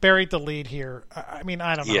buried the lead here. I mean,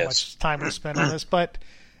 I don't know how much time we spent on this, but.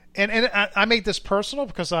 And I made this personal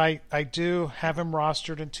because I do have him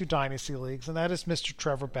rostered in 2 dynasty leagues, and that is Mr.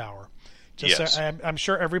 Trevor Bauer. Just so I'm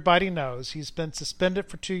sure everybody knows he's been suspended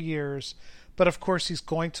for 2 years, but of course he's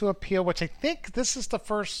going to appeal, which I think this is the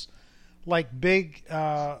first big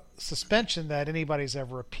suspension that anybody's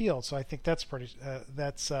ever appealed. So I think that's pretty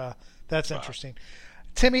that's interesting.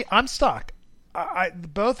 Timmy, I'm stuck.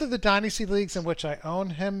 Both of the dynasty leagues in which I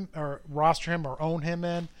own him or roster him or own him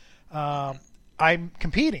in, I'm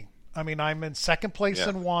competing. I mean, I'm in second place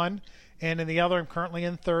in one, and in the other I'm currently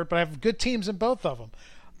in third, but I have good teams in both of them.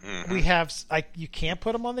 Mm-hmm. We have you can't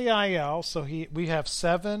put him on the IL, so we have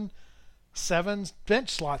seven bench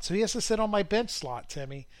slots, so he has to sit on my bench slot,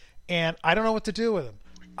 Timmy, and I don't know what to do with him.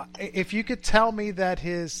 If you could tell me that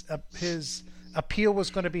his appeal was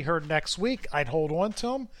going to be heard next week, I'd hold on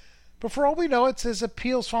to him. But for all we know, it's his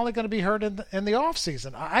appeal's finally going to be heard in the off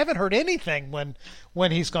season. I haven't heard anything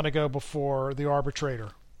when he's going to go before the arbitrator.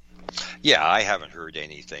 Yeah, I haven't heard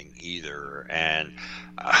anything either. And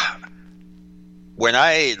when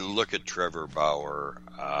I look at Trevor Bauer,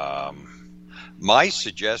 my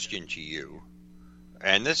suggestion to you,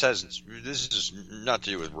 and this is not to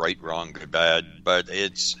do with right, wrong, good, bad, but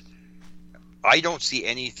I don't see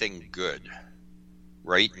anything good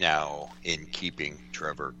right now in keeping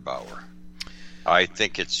Trevor Bauer. I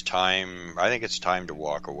think it's time to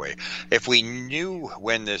walk away. If we knew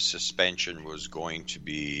when this suspension was going to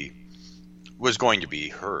be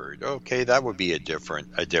heard, okay, that would be a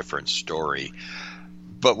different story.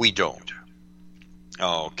 But we don't.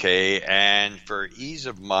 Okay, and for ease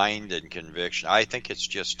of mind and conviction, I think it's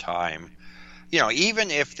just time. Even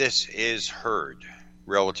if this is heard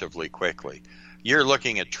relatively quickly, you're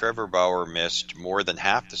looking at Trevor Bauer missed more than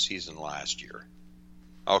half the season last year.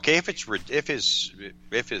 Okay, if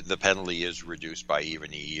the penalty is reduced by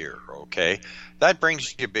even a year, okay, that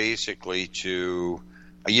brings you basically to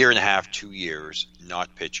a year and a half, 2 years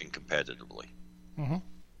not pitching competitively. Mm-hmm.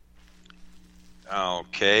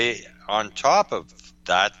 Okay, on top of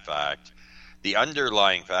that fact, the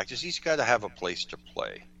underlying fact is he's got to have a place to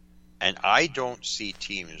play, and I don't see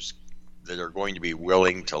teams that are going to be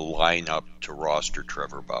willing to line up to roster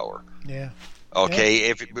Trevor Bauer. Yeah. Okay,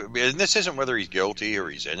 yeah. And this isn't whether he's guilty or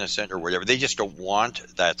he's innocent or whatever. They just don't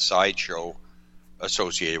want that sideshow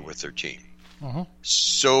associated with their team. Mm-hmm.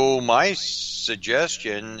 So my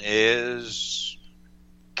suggestion is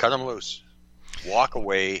cut him loose, walk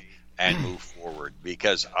away, and move forward.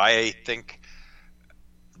 Because I think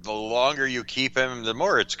the longer you keep him, the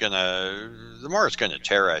more it's gonna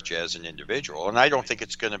tear at you as an individual. And I don't think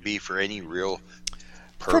it's going to be for any real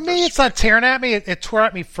purpose. For me, it's not tearing at me. It tore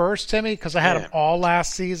at me first, Timmy, because I had him all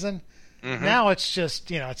last season. Mm-hmm. Now it's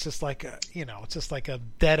just like a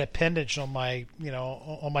dead appendage on my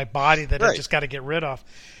body that I just got to get rid of.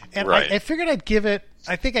 And I figured I'd give it.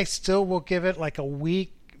 I think I still will give it like a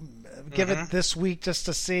week. Give it this week just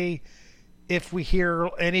to see if we hear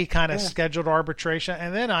any kind of scheduled arbitration,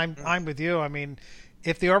 and then I'm with you. I mean,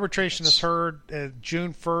 if the arbitration is heard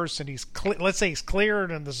June 1st and let's say he's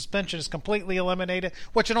cleared and the suspension is completely eliminated,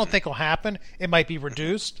 which I don't think will happen. It might be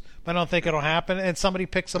reduced, but I don't think it'll happen. And somebody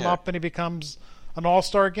picks him up and he becomes an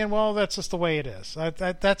all-star again. Well, that's just the way it is.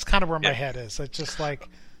 That's kind of where my head is. It's just like,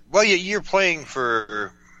 well, you're playing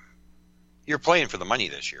for the money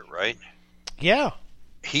this year, right? Yeah.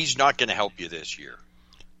 He's not going to help you this year.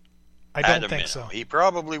 I don't think so. He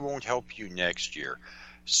probably won't help you next year.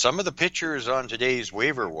 Some of the pitchers on today's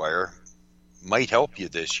waiver wire might help you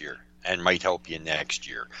this year and might help you next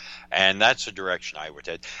year. And that's the direction I would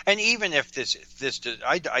head. And even if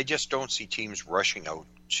I just don't see teams rushing out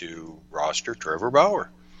to roster Trevor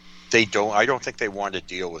Bauer. I don't think they want to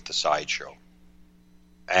deal with the sideshow.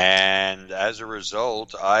 And as a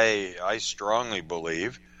result, I strongly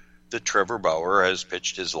believe that Trevor Bauer has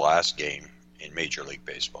pitched his last game in Major League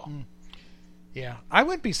Baseball. Yeah, I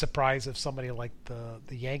wouldn't be surprised if somebody like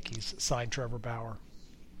the Yankees signed Trevor Bauer.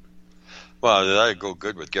 Well, that'd go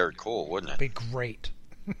good with Garrett Cole, wouldn't it? Be great.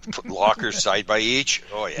 Put lockers side by each.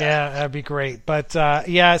 Oh yeah. Yeah, that'd be great. But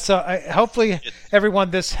so hopefully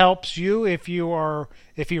everyone, this helps you if you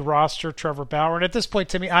roster Trevor Bauer. And at this point,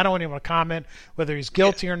 Timmy, I don't even want to comment whether he's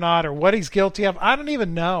guilty or not or what he's guilty of. I don't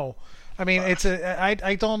even know. I mean,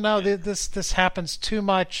 I don't know. This happens too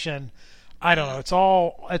much, and I don't know.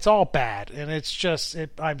 It's all bad, and it's just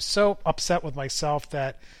I'm so upset with myself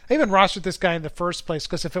that I even rostered this guy in the first place,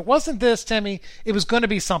 because if it wasn't this, Timmy, it was going to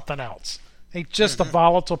be something else. He's just a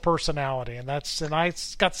volatile personality, and I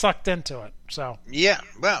got sucked into it. So yeah,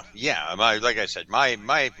 well, yeah. Like I said, my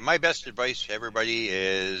best advice to everybody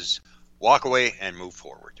is walk away and move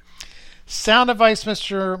forward. Sound advice,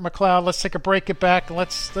 Mr. McLeod. Let's take a break, get back, and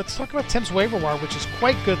let's talk about Tim's waiver wire, which is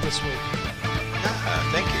quite good this week.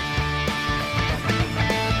 Thank you.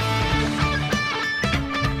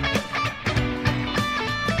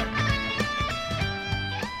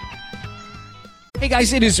 Hey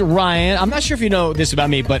guys, it is Ryan. I'm not sure if you know this about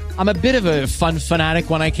me, but I'm a bit of a fun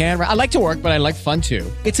fanatic when I can. I like to work, but I like fun too.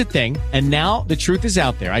 It's a thing. And now the truth is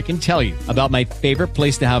out there. I can tell you about my favorite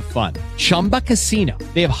place to have fun. Chumba Casino.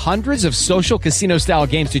 They have hundreds of social casino style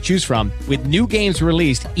games to choose from with new games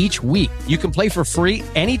released each week. You can play for free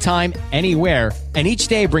anytime, anywhere. And each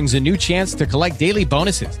day brings a new chance to collect daily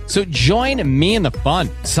bonuses. So join me in the fun.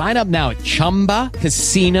 Sign up now at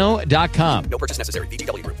ChumbaCasino.com. No purchase necessary.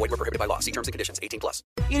 VGW Group. Void where prohibited by law. See terms and conditions. 18+.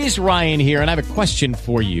 It is Ryan here, and I have a question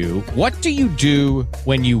for you. What do you do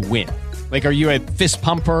when you win? Like, are you a fist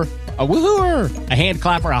pumper, a woohooer, a hand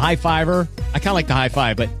clapper, a high fiver? I kind of like the high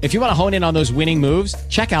five, but if you want to hone in on those winning moves,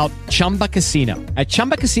 check out Chumba Casino. At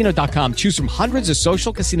ChumbaCasino.com, choose from hundreds of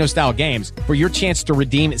social casino-style games for your chance to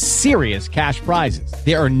redeem serious cash prizes.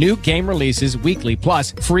 There are new game releases weekly,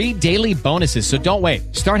 plus free daily bonuses, so don't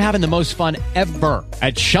wait. Start having the most fun ever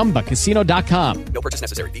at ChumbaCasino.com. No purchase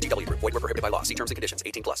necessary. VGW Group. Void where prohibited by law. See terms and conditions.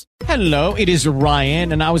 18+. Hello, it is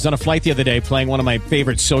Ryan, and I was on a flight the other day playing one of my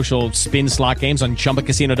favorite social spin slot games on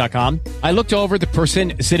ChumbaCasino.com. I looked over at the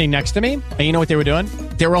person sitting next to me, and you know what they were doing?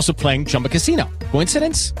 They were also playing Chumba Casino.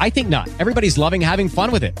 Coincidence? I think not. Everybody's loving having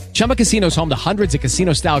fun with it. Chumba Casino is home to hundreds of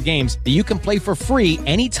casino-style games that you can play for free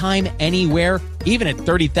anytime, anywhere, even at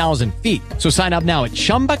 30,000 feet. So sign up now at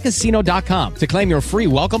ChumbaCasino.com to claim your free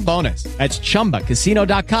welcome bonus. That's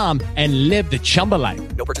ChumbaCasino.com and live the Chumba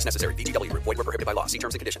life. No purchase necessary. VGW Group. Void where prohibited by law. See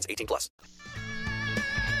terms and conditions. 18+.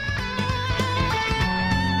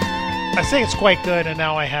 I think it's quite good, and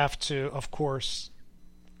now I have to, of course,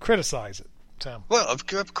 criticize it. Tim. Well,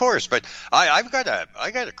 of course, but I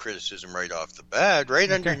got a criticism right off the bat,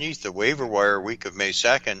 right underneath the waiver wire week of May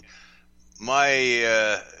 2nd.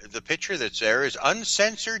 The picture that's there is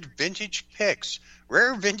uncensored vintage pics.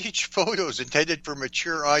 Rare vintage photos intended for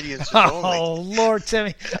mature audiences only. Oh, Lord,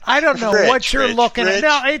 Timmy. I don't know what you're looking at.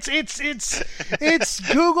 No, it's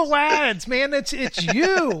Google Ads, man. It's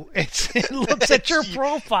you. It looks at your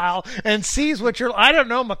profile and sees what you're. I don't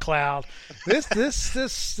know, McLeod.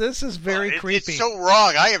 This is very creepy. It's so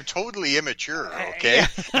wrong. I am totally immature. Okay.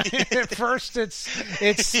 At first, it's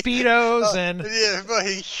Speedos and. Yeah, but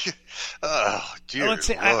oh dear. Let's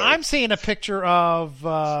see. Lord. I'm seeing a picture of.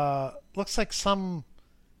 Looks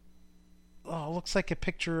like a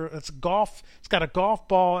picture. It's golf. It's got a golf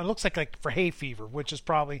ball, and it looks like for hay fever, which is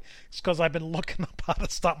probably because I've been looking up how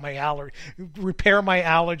to stop my repair my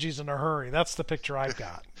allergies in a hurry. That's the picture I've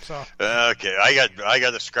got. So okay, I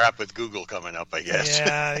got a scrap with Google coming up, I guess.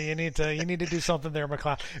 Yeah, you need to do something there,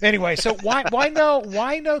 McLeod. Anyway, so why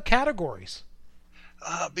no categories?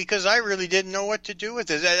 Because I really didn't know what to do with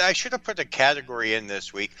this. I should have put a category in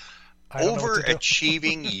this week.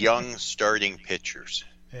 Overachieving young starting pitchers.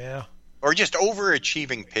 Yeah. Or just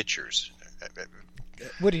overachieving pitchers.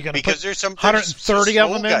 What are you going to put? There's 130 of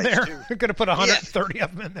them in there. You're going to put 130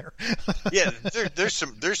 of them in there. Yeah,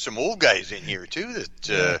 there's some old guys in here too.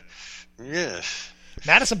 That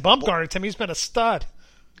Madison Bumgarner, Tim, he's been a stud.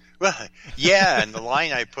 Well, yeah, and the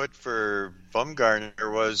line I put for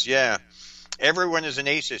Bumgarner was, everyone is an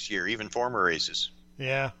ace this year, even former aces.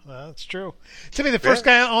 Yeah, that's true. Timmy, the first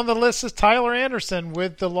guy on the list is Tyler Anderson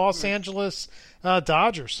with the Los Angeles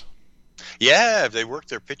Dodgers. Yeah, they worked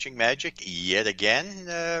their pitching magic yet again,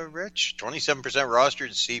 Rich. 27%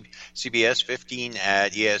 rostered CBS, 15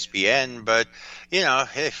 at ESPN. But,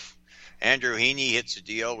 if Andrew Heaney hits a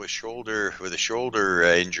DL with a shoulder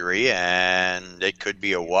injury, and it could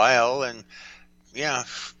be a while, and,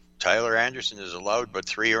 Tyler Anderson has allowed but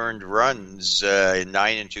 3 earned runs in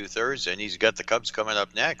 9 2/3, and he's got the Cubs coming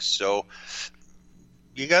up next. So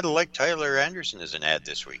you got to like Tyler Anderson as an ad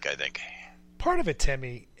this week, I think. Part of it,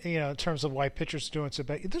 Timmy, in terms of why pitchers are doing so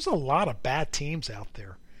bad, there's a lot of bad teams out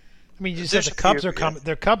there. I mean, you said the Cubs are coming.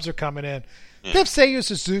 Their Cubs are coming in. They have Seiya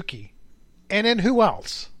Suzuki, and then who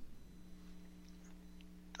else?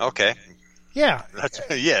 Okay. Yeah.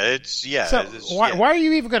 So why are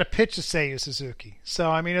you even going to pitch to Seiya Suzuki?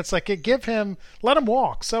 So, I mean, it's like let him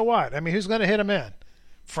walk. So what? I mean, who's going to hit him in?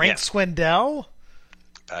 Frank Swindell?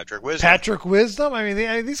 Patrick Wisdom? I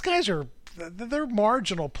mean, these guys they're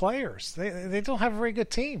marginal players. They don't have a very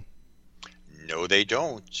good team. No, they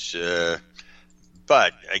don't.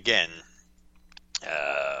 But again,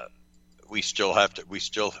 we still have to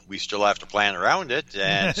plan around it,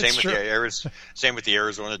 and same with the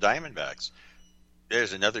Arizona Diamondbacks.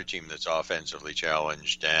 There's another team that's offensively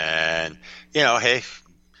challenged, and Pittsburgh.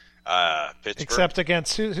 Except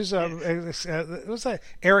against who's that?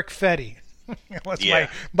 Eric Fetty. What's Yeah.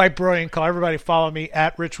 my brilliant call? Everybody follow me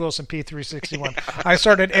at Rich Wilson P361. I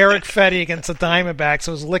started Eric Fetty against the Diamondbacks.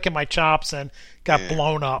 I was licking my chops and got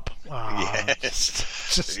blown up.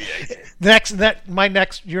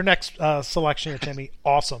 Your next selection here, Timmy.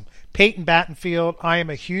 Awesome. Peyton Battenfield. I am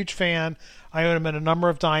a huge fan. I own him in a number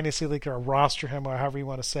of dynasty leagues, or roster him, or however you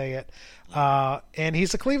want to say it. And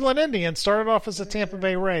he's a Cleveland Indian. Started off as a Tampa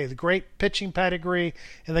Bay Ray. The great pitching pedigree,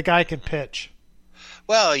 and the guy can pitch.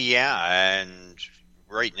 Well, yeah, and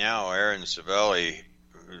right now Aaron Savelli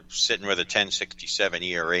sitting with a 10.67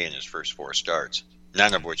 ERA in his first 4 starts,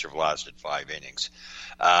 none of which have lasted 5 innings.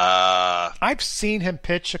 I've seen him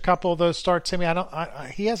pitch a couple of those starts, Timmy.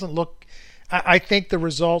 He hasn't looked. I think the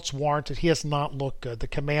results warranted. He has not looked good. The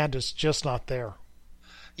command is just not there.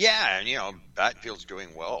 Yeah, and Battenfield's doing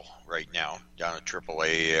well right now down at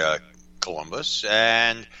AAA Columbus,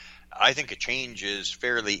 and I think a change is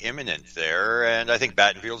fairly imminent there, and I think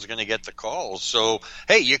Battenfield's going to get the call. So,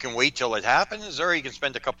 hey, you can wait till it happens, or you can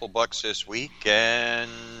spend a couple bucks this week and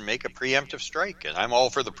make a preemptive strike. And I'm all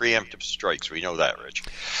for the preemptive strikes. We know that, Rich.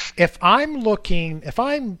 If I'm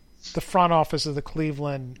the front office of the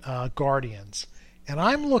Cleveland Guardians, and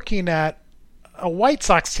I'm looking at a White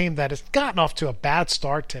Sox team that has gotten off to a bad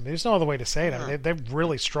start, Tim. There's no other way to say it. I mean, they've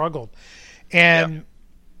really struggled. And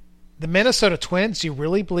the Minnesota Twins, do you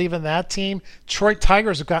really believe in that team? Detroit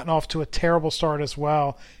Tigers have gotten off to a terrible start as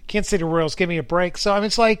well. Kansas City Royals, give me a break. So, I mean,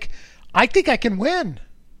 it's like, I think I can win.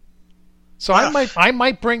 So I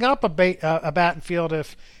might bring up a Battenfield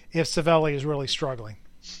if Savelli is really struggling.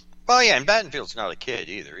 Well, yeah, and Battenfield's not a kid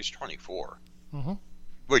either. He's 24,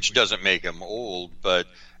 which doesn't make him old, but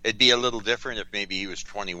it'd be a little different if maybe he was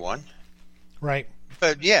 21. Right.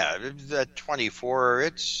 But yeah, at 24,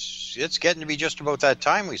 it's getting to be just about that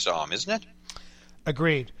time we saw him, isn't it?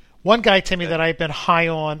 Agreed. One guy, Timmy, that I've been high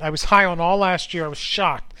on, I was high on all last year. I was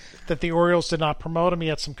shocked that the Orioles did not promote him. He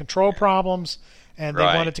had some control problems, and they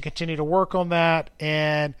wanted to continue to work on that.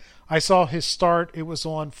 And I saw his start. It was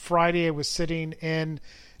on Friday. I was sitting in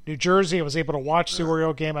New Jersey. I was able to watch the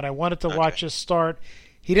Oriole game, and I wanted to watch his start.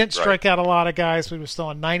 He didn't strike out a lot of guys, but he was still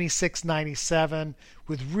on 96, 97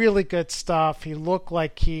 with really good stuff. He looked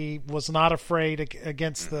like he was not afraid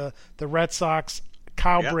against the Red Sox.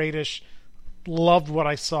 Kyle Bradish, loved what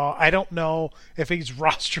I saw. I don't know if he's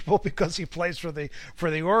rosterable because he plays for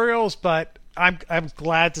the Orioles, but I'm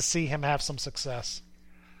glad to see him have some success.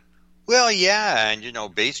 Well, yeah,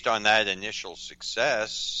 and based on that initial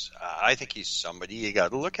success, I think he's somebody you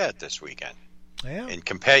got to look at this weekend. Yeah. In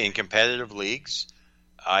competitive leagues,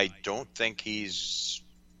 I don't think he's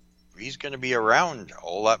going to be around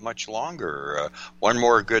all that much longer. One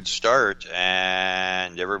more good start,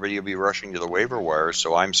 and everybody will be rushing to the waiver wire.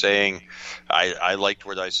 So I'm saying I liked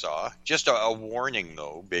what I saw. Just a warning,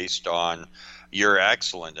 though, based on your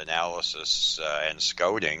excellent analysis and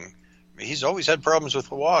scouting. He's always had problems with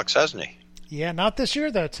the walks, hasn't he? Yeah, not this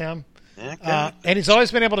year, though, Tim. Okay. And he's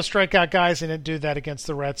always been able to strike out guys, and didn't do that against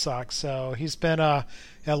the Red Sox. So he's been a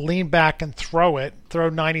lean back and throw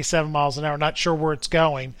 97 miles an hour. Not sure where it's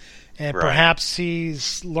going. And perhaps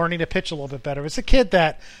he's learning to pitch a little bit better. It's a kid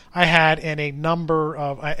that I had in a number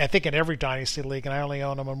of, I think in every dynasty league, and I only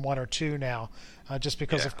own him in 1 or 2 now, just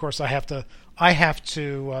because, of course, I have to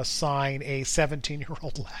sign a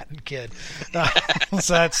 17-year-old Latin kid.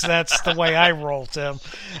 So that's the way I roll, Tim.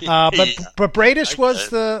 But Bradish was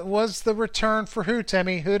the return for who,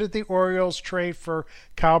 Timmy? Who did the Orioles trade for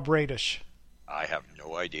Kyle Bradish? I have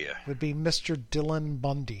no idea. Would be Mr. Dylan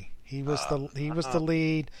Bundy. He was the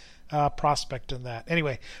lead prospect in that.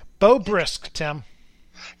 Anyway, Bo Brisk, Tim.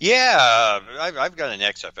 Yeah, I've got an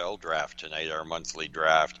XFL draft tonight, our monthly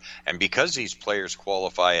draft, and because these players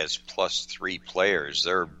qualify as +3 players,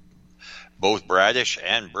 they're both Bradish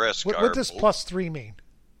and Brisk. What does +3 mean?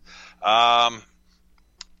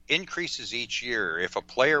 Increases each year. If a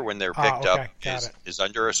player, when they're picked up, is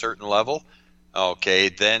under a certain level,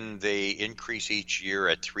 then they increase each year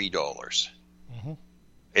at $3. Mm-hmm.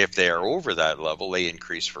 If they are over that level, they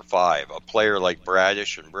increase for $5. A player like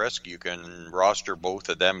Bradish and Brisk, you can roster both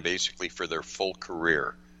of them basically for their full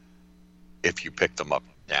career if you pick them up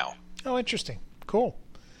now. Oh, interesting. Cool.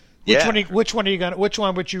 Which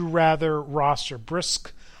one would you rather roster?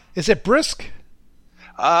 Brisk? Is it Brisk?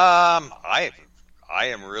 I'm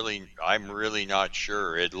really not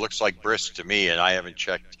sure. It looks like Brisk to me, and I haven't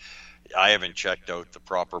checked out the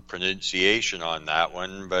proper pronunciation on that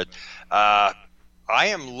one, but I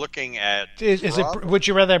am looking at. Would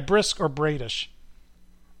you rather have Brisk or Bradish?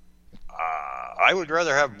 I would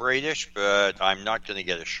rather have Bradish, but I'm not going to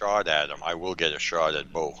get a shot at him. I will get a shot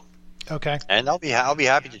at Bo. Okay. And I'll be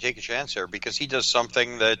happy to take a chance there because he does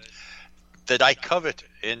something that that I covet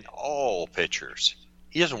in all pitchers.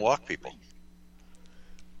 He doesn't walk people.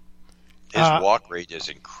 His walk rate is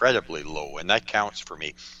incredibly low, and that counts for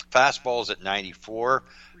me. Fastball's at 94,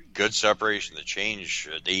 good separation of the change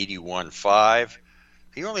at 81.5.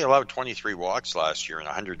 He only allowed 23 walks last year in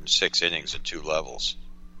 106 innings at 2 levels.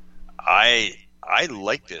 I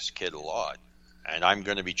like this kid a lot, and I'm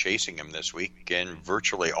going to be chasing him this week in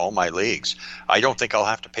virtually all my leagues. I don't think I'll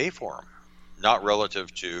have to pay for him, not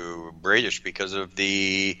relative to Bradish because of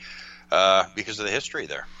the history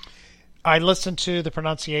there. I listened to the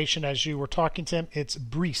pronunciation as you were talking to him. It's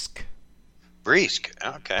Brisk. Brisk,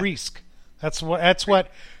 okay. Brisk. That's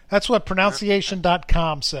what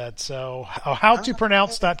pronunciation.com said. So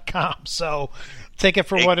howtopronounce.com. So take it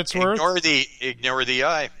for what it's worth. Ignore the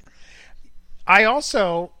I. I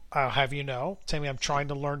also have Timmy, I'm trying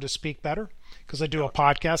to learn to speak better because I do a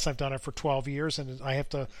podcast. I've done it for 12 years, and I have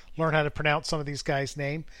to learn how to pronounce some of these guys'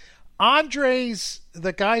 names. Andres,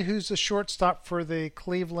 the guy who's the shortstop for the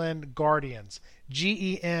Cleveland Guardians,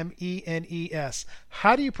 Gemenes.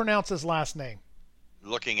 How do you pronounce his last name?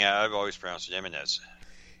 I've always pronounced it Jimenez.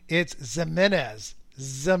 It's Zimenez.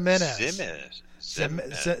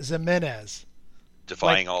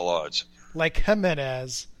 Defying all odds. Like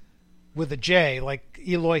Jimenez with a J, like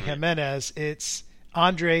Eloy Jimenez. It's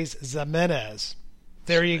Andres Zimenez.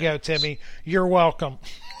 There you go, Timmy. You're welcome.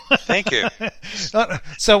 Thank you.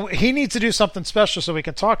 So he needs to do something special so we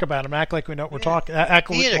can talk about him. Act like we know what we're talking. Act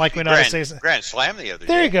like we know how to say. Grand Slam the other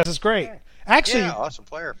day. There you go. This is great. Actually, awesome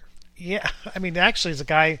player. Yeah, I mean, actually, he's a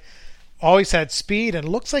guy always had speed and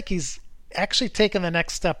looks like he's actually taken the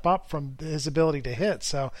next step up from his ability to hit.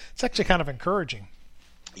 So it's actually kind of encouraging.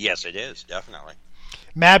 Yes, it is, definitely.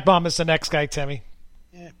 Mad Bum is the next guy, Timmy.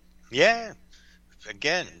 Yeah.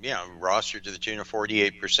 Again, rostered to the tune of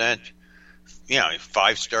 48%.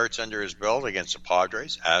 5 starts under his belt against the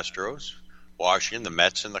Padres, Astros, Washington, the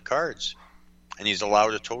Mets, and the Cards. And he's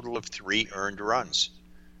allowed a total of 3 earned runs.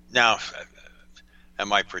 Now,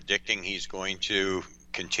 am I predicting he's going to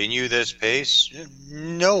continue this pace?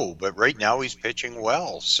 No, but right now he's pitching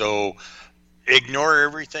well. So ignore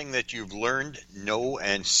everything that you've learned, know,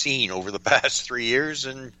 and seen over the past 3 years,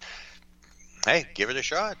 and hey, give it a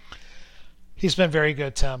shot. He's been very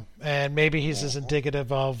good, Tim, and maybe he's as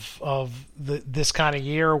indicative of this kind of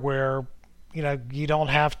year where you don't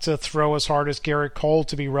have to throw as hard as Garrett Cole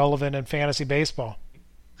to be relevant in fantasy baseball.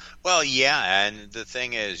 Well, yeah, and the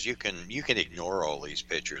thing is, you can ignore all these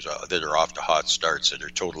pitchers that are off to hot starts, that are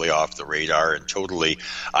totally off the radar and totally,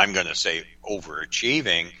 I'm going to say,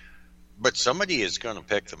 overachieving. But somebody is going to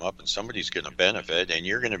pick them up, and somebody's going to benefit, and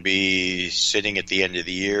you're going to be sitting at the end of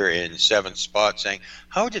the year in 7th spot saying,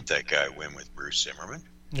 how did that guy win with Bruce Zimmerman?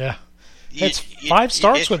 Yeah. It's 5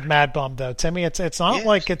 starts with Mad Bum, though, Timmy. It's not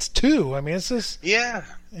like it's 2. I mean, it's just... Yeah.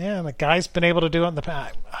 Yeah, the guy's been able to do it in the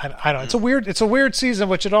past. I don't know. It's a weird season,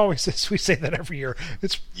 which it always is. We say that every year.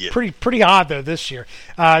 It's pretty odd, though, this year.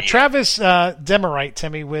 Travis Demerite,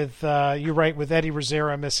 Timmy, with with Eddie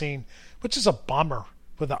Rosario missing, which is a bummer.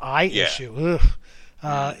 With the eye issue.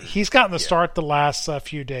 He's gotten the start the last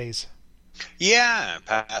few days. Yeah,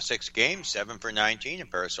 past 6 games, 7 for 19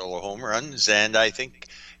 and pair of solo home runs. And I think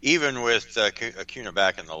even with Acuna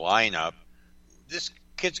back in the lineup, this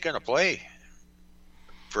kid's going to play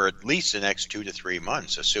for at least the next 2 to 3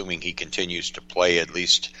 months, assuming he continues to play at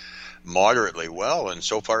least moderately well. And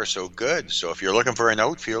so far, so good. So if you're looking for an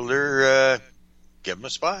outfielder, give him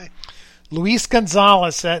a spy. Luis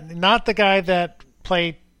Gonzalez, not the guy that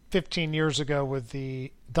played 15 years ago with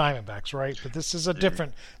the Diamondbacks, right? But this is a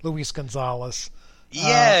different Luis Gonzalez.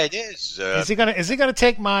 Yeah, it is. Is he gonna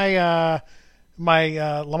take my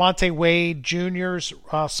Lamonte Wade Jr.'s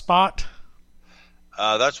spot?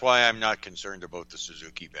 That's why I'm not concerned about the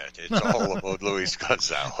Suzuki bet. It's all about Luis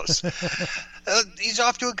Gonzalez. He's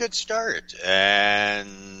off to a good start,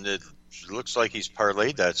 and it looks like he's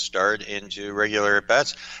parlayed that start into regular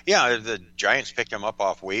at-bats. Yeah, the Giants picked him up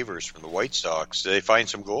off waivers from the White Sox. Did they find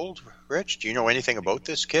some gold, Rich? Do you know anything about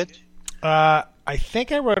this kid? I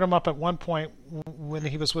think I wrote him up at one point when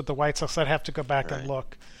he was with the White Sox. I'd have to go back and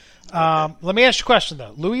look. Okay. Let me ask you a question,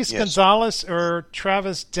 though. Luis Gonzalez or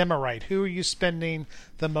Travis Demerite? Who are you spending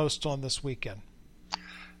the most on this weekend?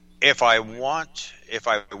 If I want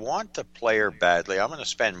the player badly, I'm going to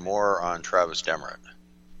spend more on Travis Demerite.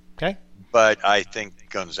 Okay. But I think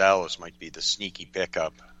Gonzalez might be the sneaky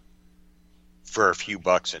pickup for a few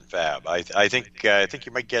bucks in Fab. I think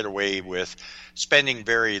you might get away with spending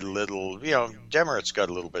very little. Demerite's got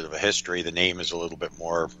a little bit of a history. The name is a little bit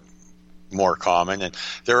more common, and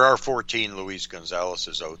there are 14 Luis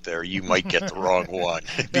Gonzalez's out there. You might get the wrong one.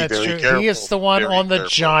 That's true. He is the one on the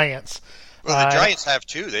Giants. Well, the Giants have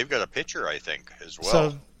two. They've got a pitcher, I think, as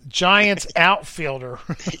well. So Giants outfielder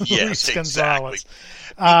Yes, Luis Gonzalez.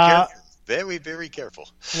 exactly. Be careful. Very, very careful.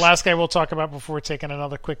 Last guy we'll talk about before taking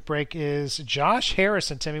another quick break is Josh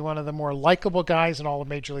Harrison, Timmy, one of the more likable guys in all of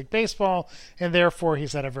Major League Baseball, and therefore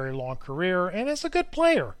he's had a very long career and is a good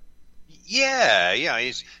player. Yeah,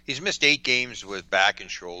 he's missed 8 games with back and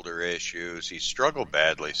shoulder issues. He's struggled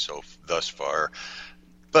badly thus far,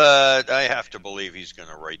 but I have to believe he's going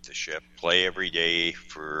to right the ship, play every day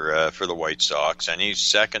for the White Sox, and he's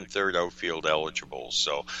second, third outfield eligible.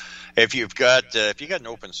 So if you've got an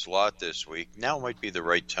open slot this week, now might be the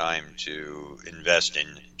right time to invest in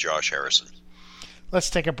Josh Harrison. Let's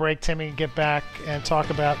take a break, Timmy, and get back and talk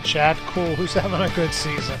about Chad Kuhl, who's having a good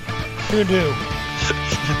season. Who knew?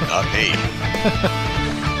 Not me.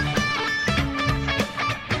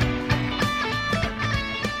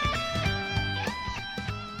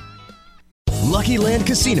 Lucky Land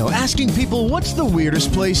Casino, asking people, what's the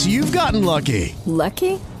weirdest place you've gotten lucky?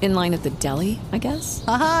 Lucky? In line at the deli, I guess?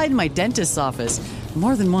 Aha, in my dentist's office.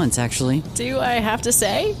 More than once, actually. Do I have to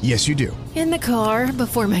say? Yes, you do. In the car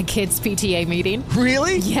before my kids' PTA meeting.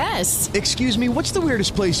 Really? Yes. Excuse me, what's the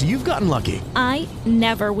weirdest place you've gotten lucky? I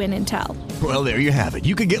never win and tell. Well, there you have it.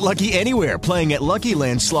 You can get lucky anywhere, playing at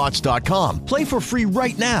LuckyLandSlots.com. Play for free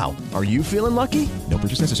right now. Are you feeling lucky? No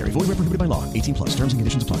purchase necessary. Void where prohibited by law. 18+. Terms and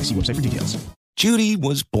conditions apply. See website for details. Judy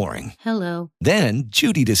was boring. Hello. Then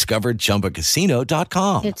Judy discovered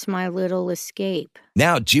ChumbaCasino.com. It's my little escape.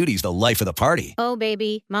 Now Judy's the life of the party. Oh,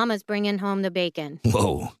 baby, mama's bringing home the bacon.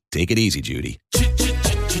 Whoa, take it easy, Judy.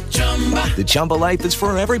 The Chumba life is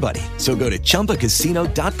for everybody. So go to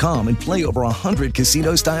ChumbaCasino.com and play over 100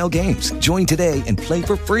 casino-style games. Join today and play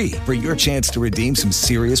for free for your chance to redeem some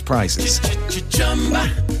serious prizes.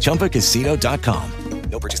 ChumbaCasino.com.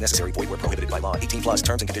 No purchase necessary. Void where prohibited by law. 18+.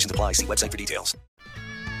 Terms and conditions apply. See website for details.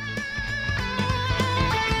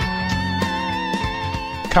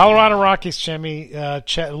 Colorado Rockies, Jimmy,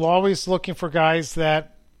 always looking for guys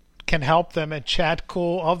that can help them. And Chad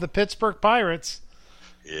Kuhl of the Pittsburgh Pirates.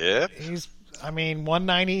 Yep. He's,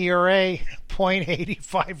 190 ERA,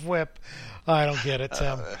 .85 WHIP. I don't get it,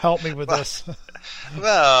 Tim. Help me with this.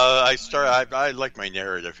 Well, I like my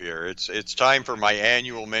narrative here. It's time for my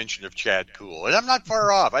annual mention of Chad Kuhl, and I'm not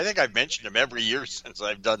far off. I think I've mentioned him every year since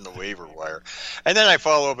I've done the waiver wire, and then I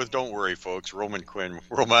follow up with, "Don't worry, folks. Roman Quinn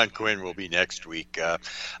will be next week."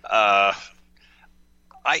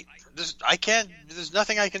 There's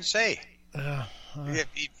nothing I can say.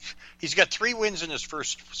 He's got 3 wins in his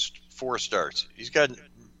first 4 starts. He's got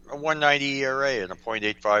a 190 ERA and a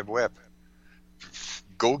 .85 WHIP.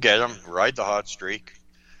 Go get him. Ride the hot streak.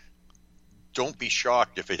 Don't be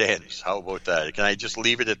shocked if it ends. How about that? Can I just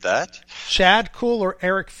leave it at that? Chad Kuhl or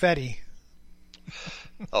Eric Fetty?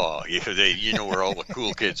 Oh, you know where all the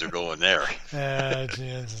cool kids are going there.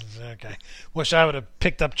 Okay. Wish I would have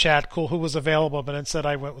picked up Chad Kuhl, who was available, but instead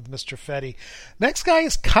I went with Mr. Fetty. Next guy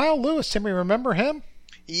is Kyle Lewis. Timmy, remember him?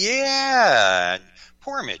 Yeah.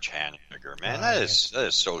 Poor Mitch Haniger, man. That is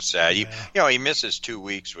so sad. He misses 2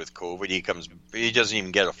 weeks with COVID. He doesn't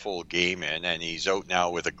even get a full game in, and he's out now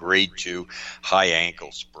with a grade 2 high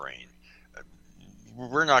ankle sprain.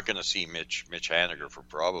 We're not going to see Mitch Haniger for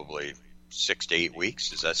probably 6 to 8 weeks.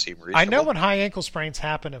 Does that seem reasonable? I know when high ankle sprains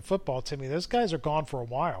happen in football, Timmy, those guys are gone for a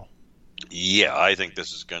while. Yeah, I think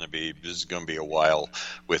this is going to be a while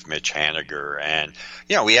with Mitch Haniger, and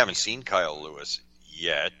we haven't seen Kyle Lewis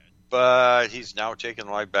yet. But he's now taken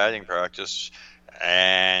live batting practice,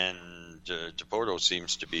 and DePoto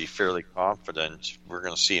seems to be fairly confident we're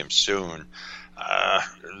going to see him soon.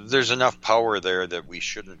 There's enough power there that we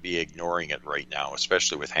shouldn't be ignoring it right now,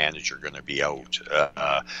 especially with Haniger going to be out.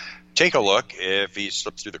 Take a look. If he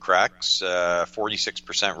slips through the cracks,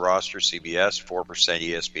 46% roster CBS, 4%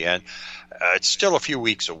 ESPN. It's still a few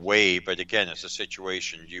weeks away, but again, it's a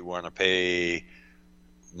situation. Do you want to pay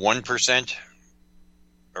 1%?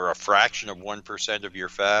 Or a fraction of 1% of your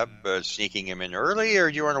fab, sneaking him in early, or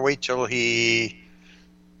do you want to wait till he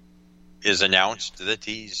is announced that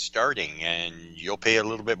he's starting and you'll pay a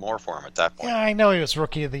little bit more for him at that point? Yeah, I know he was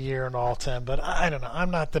Rookie of the Year and all, Tim, but I don't know. I've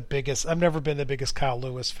never been the biggest Kyle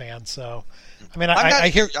Lewis fan, so I'm not a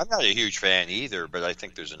huge fan either, but I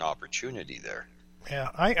think there's an opportunity there. Yeah,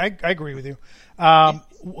 I agree with you. A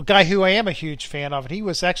guy who I am a huge fan of, and he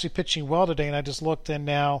was actually pitching well today, and I just looked, and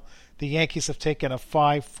now the Yankees have taken a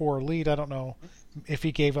 5-4 lead. I don't know if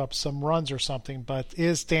he gave up some runs or something, but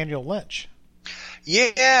is Daniel Lynch.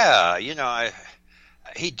 Yeah,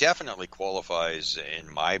 he definitely qualifies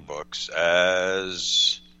in my books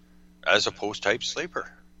as a post-type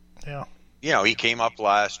sleeper. Yeah. He came up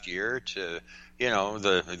last year to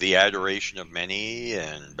the adoration of many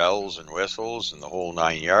and bells and whistles and the whole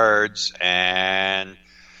 9 yards, and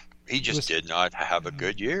he just did not have a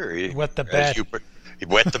good year. He wet the bed. He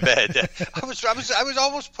wet the bed. I was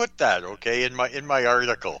almost put that in my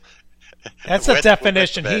article. That's the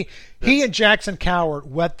definition. He and Jackson Cowart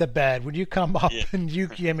wet the bed. When you come up and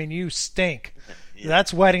you stink. Yeah.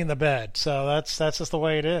 That's wetting the bed. So that's just the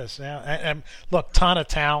way it is. Yeah. And look, ton of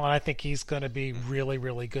talent. I think he's going to be really,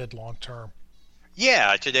 really good long term.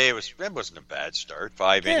 Yeah, today it wasn't a bad start.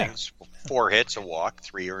 5 innings, 4 hits, a walk,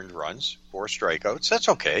 3 earned runs, 4 strikeouts. That's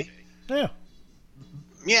okay. Yeah.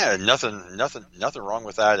 Yeah, nothing wrong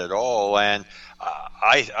with that at all. And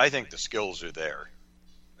I think the skills are there.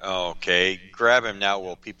 Okay, grab him now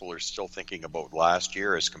while people are still thinking about last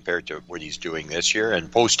year as compared to what he's doing this year.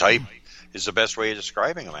 And post-hype is the best way of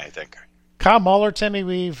describing him, I think. Kyle Muller, Timmy,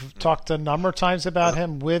 we've talked a number of times about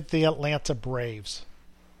him with the Atlanta Braves.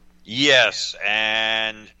 Yes,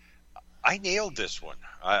 and I nailed this one.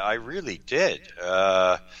 I really did.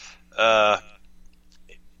 Where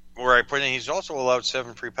I put in, he's also allowed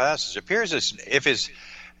 7 free passes. It appears as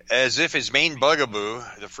if his main bugaboo,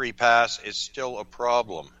 the free pass, is still a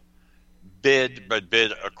problem. Bid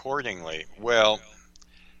accordingly. Well,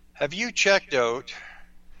 have you checked out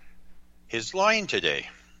his line today?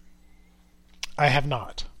 I have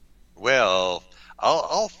not. Well,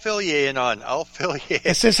 I'll fill you in on.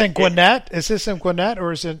 Is this in Gwinnett?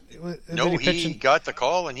 Or is it? No, he got the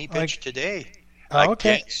call and he pitched today.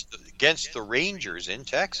 Okay. Against the Rangers in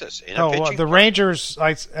Texas. The Rangers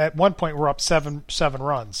at one point were up seven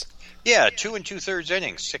runs. Yeah, 2 2/3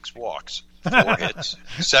 innings, 6 walks, 4 hits,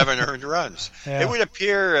 7 earned runs. Yeah. It would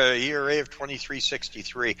appear a ERA of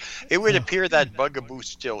 23.63. It would appear that bugaboo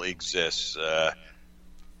still exists.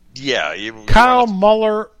 Kyle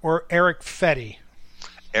Muller or Eric Fedde?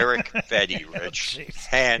 Eric Fedde, Rich.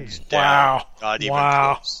 Hands down. Wow. Not even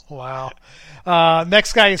close. Wow.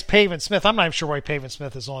 Next guy is Pavin Smith. I'm not even sure why Pavin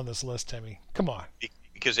Smith is on this list, Timmy. Come on.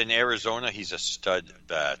 Because in Arizona, he's a stud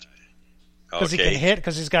bat. Because he can hit,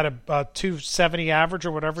 because he's got a 270 average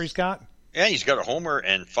or whatever he's got? Yeah, he's got a homer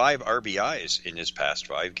and 5 RBIs in his past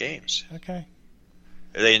 5 games. Okay.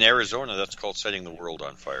 In Arizona, that's called setting the world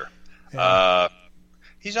on fire. Yeah.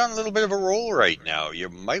 He's on a little bit of a roll right now. You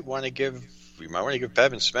might want to give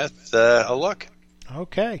Pavin Smith a look.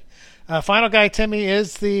 Okay. Final guy, Timmy,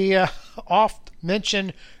 is the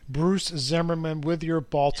oft-mentioned Bruce Zimmerman with your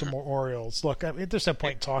Baltimore Orioles. Look, I mean, there's no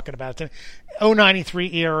point in talking about it.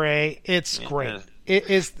 0.93 ERA, it's great. It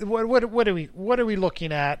is. What are we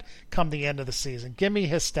looking at come the end of the season? Give me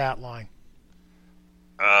his stat line.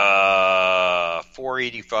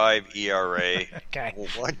 4.85 ERA, okay.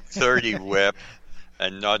 130 WHIP.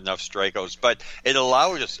 And not enough strikeouts, but it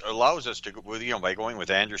allows us to, by going with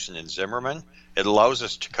Anderson and Zimmerman, it allows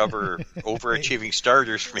us to cover overachieving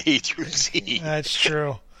starters from A through Z. That's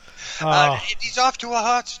true. He's off to a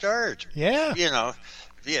hot start. Yeah.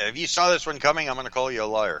 If you saw this one coming, I'm going to call you a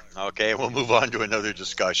liar. Okay, we'll move on to another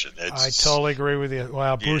discussion. I totally agree with you.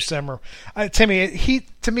 Wow, Bruce Zimmer, Timmy.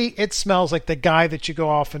 To me, it smells like the guy that you go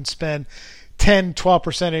off and spend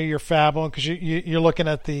 10-12% of your fab on because you're looking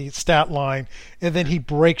at the stat line, and then he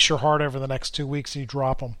breaks your heart over the next 2 weeks and you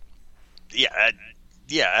drop him.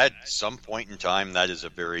 At some point in time, that is a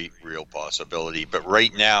very real possibility. But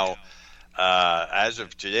right now, as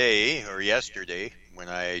of today or yesterday, when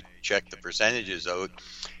I checked the percentages out,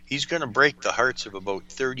 he's going to break the hearts of about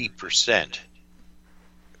 30%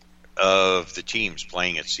 of the teams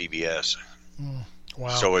playing at CBS. Wow.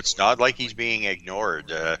 So it's not like he's being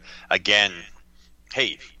ignored. Again,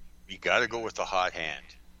 hey, you got to go with the hot hand.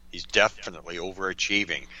 He's definitely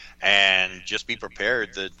overachieving. And just be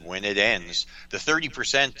prepared that when it ends, the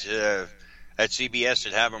 30% at CBS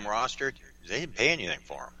that have him rostered, they didn't pay anything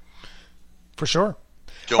for him. For sure.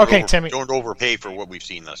 Timmy. Don't overpay for what we've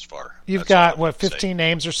seen thus far. You've got, 15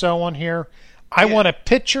 names or so on here? I want a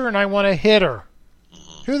pitcher and I want a hitter.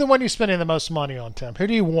 Mm-hmm. Who are the one you're spending the most money on, Tim? Who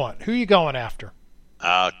do you want? Who are you going after?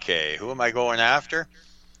 Okay, who am I going after?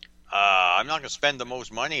 I'm not going to spend the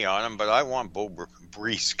most money on him, but I want Bo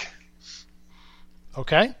Brisk.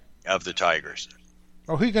 Okay. Of the Tigers.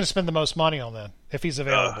 Well, who are you going to spend the most money on then, if he's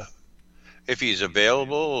available? If he's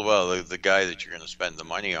available, well, the guy that you're going to spend the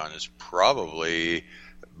money on is probably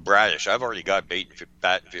Bradish. I've already got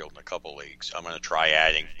Battenfield in a couple leagues. I'm going to try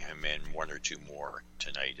adding him in 1 or 2 more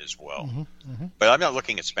tonight as well. Mm-hmm. But I'm not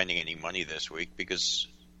looking at spending any money this week because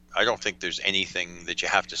I don't think there's anything that you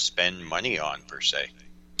have to spend money on per se.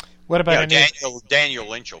 What about Daniel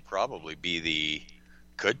Lynch will probably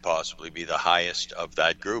could possibly be the highest of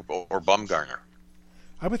that group, or Bumgarner.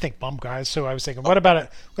 I would think Bumgarner. So I was thinking, what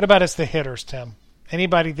about as the hitters, Tim?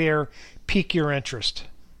 Anybody there pique your interest?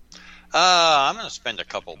 I'm going to spend a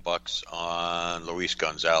couple bucks on Luis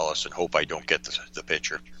Gonzalez and hope I don't get the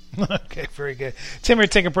pitcher. Okay, very good. Tim, we're going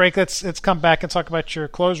to take a break. Let's come back and talk about your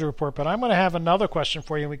closer report. But I'm going to have another question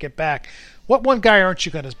for you when we get back. What one guy aren't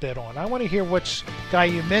you going to bid on? I want to hear which guy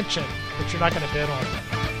you mentioned that you're not going to bid on.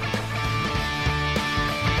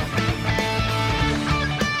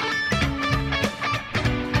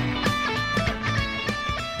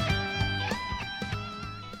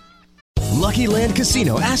 Lucky Land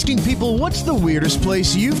Casino, asking people, what's the weirdest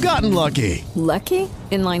place you've gotten lucky? Lucky?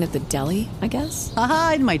 In line at the deli, I guess?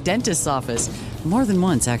 Aha, in my dentist's office. More than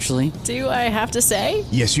once, actually. Do I have to say?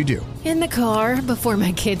 Yes, you do. In the car before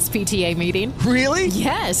my kids' PTA meeting. Really?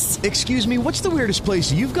 Yes. Excuse me, what's the weirdest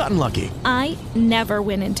place you've gotten lucky? I never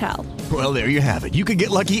win and tell. Well, there you have it. You can get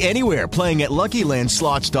lucky anywhere, playing at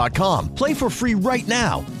LuckyLandSlots.com. Play for free right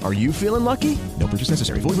now. Are you feeling lucky? No purchase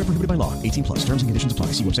necessary. Void where prohibited by law. 18+. Terms and conditions apply.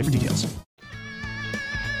 See website for details.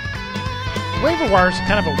 Waiver wire is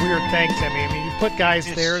kind of a weird thing, Timmy. I mean, you put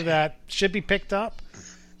guys there that should be picked up,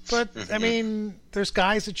 but I mean, there's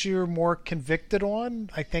guys that you're more convicted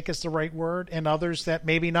on, I think is the right word, and others that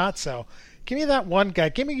maybe not so. Give me that one guy.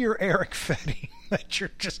 Give me your Eric Fetty that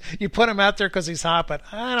you put him out there because he's hot, but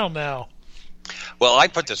I don't know. Well, I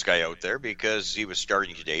put this guy out there because he was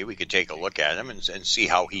starting today. We could take a look at him and see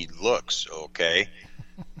how he looks, okay,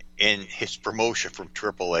 in his promotion from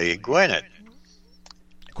AAA, Gwinnett.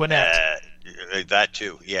 That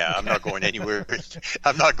too, yeah. I'm not going anywhere.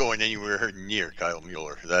 I'm not going anywhere near Kyle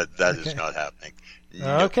Mueller. That is not happening.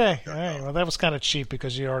 Okay, all right. Well, that was kind of cheap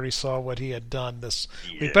because you already saw what he had done this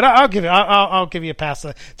week. But I'll give you a pass.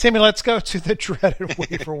 Timmy, let's go to the dreaded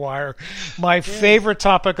waiver wire. My favorite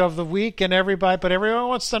topic of the week, and everyone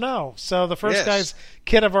wants to know. So the first guy's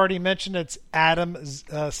kid I've already mentioned. It's Adam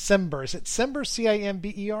Cimber. Is it Cimber?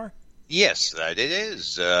 Cimber? Yes, that it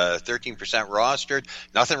is. 13% rostered.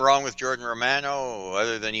 Nothing wrong with Jordan Romano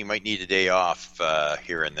other than he might need a day off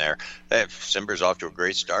here and there. Cimber's off to a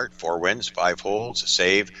great start. 4 wins, 5 holds, a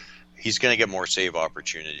save. He's going to get more save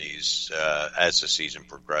opportunities as the season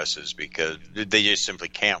progresses because they just simply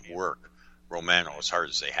can't work Romano as hard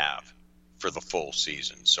as they have for the full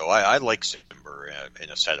season. So I like Cimber in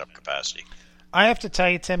a setup capacity. I have to tell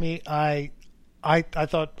you, Timmy, I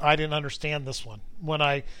thought I didn't understand this one when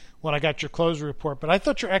I got your closer report, but I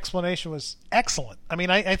thought your explanation was excellent. I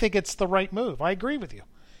mean, I think it's the right move. I agree with you.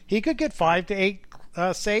 He could get 5 to 8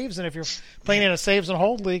 saves, and if you're playing in a saves and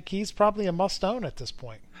hold league, he's probably a must-own at this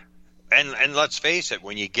point. And let's face it,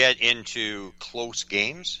 when you get into close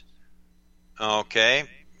games, okay,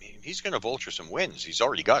 he's going to vulture some wins. He's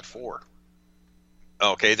already got 4.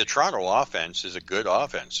 Okay, the Toronto offense is a good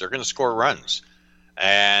offense. They're going to score runs.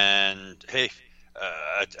 And, hey,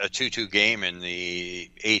 a 2-2 game in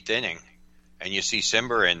the 8th inning, and you see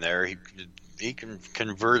Cimber in there, he can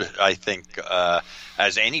convert it, I think,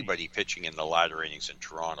 as anybody pitching in the latter innings in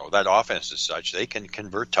Toronto. That offense is such, they can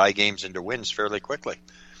convert tie games into wins fairly quickly.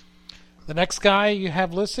 The next guy you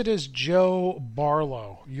have listed is Joe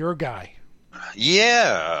Barlow, your guy.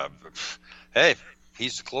 Yeah. Hey,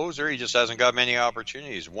 he's the closer. He just hasn't got many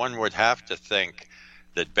opportunities. One would have to think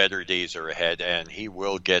that better days are ahead, and he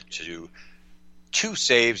will get to 2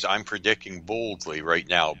 saves, I'm predicting boldly right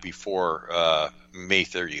now, before May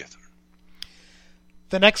 30th.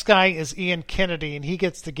 The next guy is Ian Kennedy, and he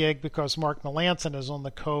gets the gig because Mark Melancon is on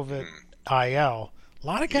the COVID IL. A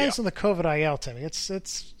lot of guys on the COVID IL, Timmy.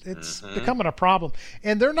 It's becoming a problem,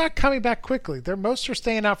 and they're not coming back quickly. Most are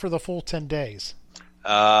staying out for the full 10 days.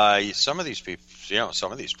 Some of these people,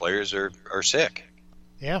 some of these players are sick.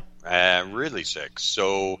 Yeah. Really sick.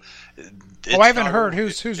 So. I haven't heard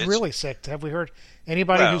who's really sick. Have we heard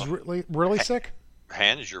anybody who's really sick?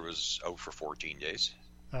 Haniger was out for 14 days.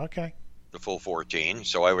 Okay. The full 14.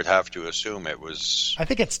 So I would have to assume it was. I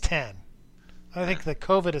think it's 10. I think the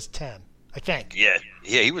COVID is 10. I think. Yeah,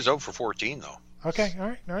 he was out for 14 though. Okay,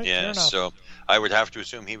 all right. Yeah, so I would have to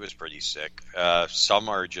assume he was pretty sick. Some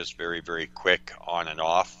are just very, very quick on and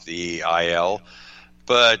off the IL.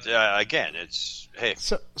 But again, it's hey.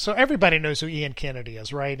 So everybody knows who Ian Kennedy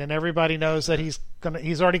is, right? And everybody knows that he's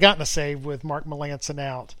already gotten a save with Mark Melancon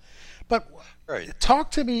out. But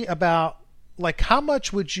talk to me about how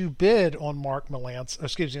much would you bid on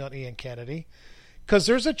on Ian Kennedy? Because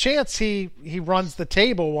there's a chance he runs the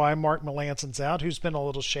table while Mark Melancon's out, who's been a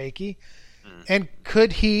little shaky. And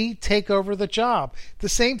could he take over the job? The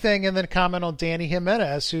same thing, and then comment on Danny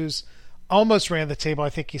Jimenez, who's almost ran the table. I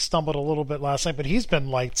think he stumbled a little bit last night, but he's been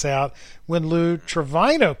lights out. When Lou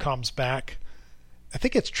Trevino comes back, I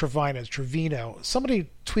think it's Trevino. Somebody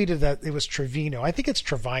tweeted that it was Trevino. I think it's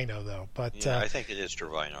Trevino, though. But I think it is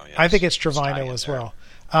Trevino. Yes. I think it's Trevino as well.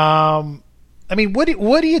 I mean, what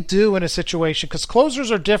do you do in a situation? Because closers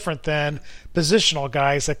are different than positional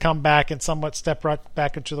guys that come back and somewhat step right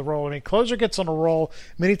back into the role. I mean, closer gets on a roll.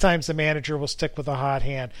 Many times the manager will stick with a hot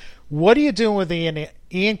hand. What are you doing with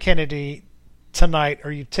Ian Kennedy tonight?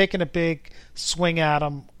 Are you taking a big swing at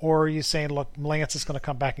him, or are you saying, look, Lance is going to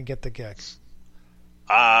come back and get the gig?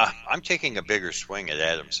 I'm taking a bigger swing at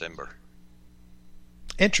Adam Cimber.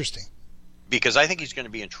 Interesting. Because I think he's going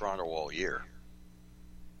to be in Toronto all year.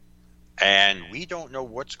 And we don't know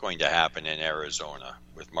what's going to happen in Arizona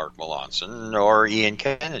with Mark Melancon or Ian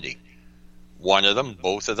Kennedy. One of them,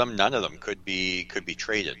 both of them, none of them could be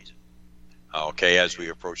traded. Okay, as we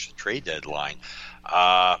approach the trade deadline.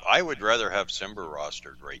 I would rather have Cimber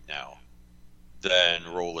rostered right now than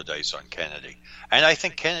roll the dice on Kennedy. And I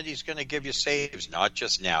think Kennedy's going to give you saves, not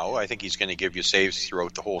just now. I think he's going to give you saves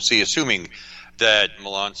throughout the whole season, assuming that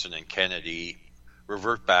Melancon and Kennedy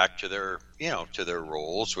revert back to their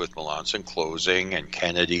roles, with Melancon closing and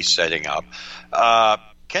Kennedy setting up.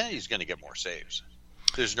 Kennedy's going to get more saves.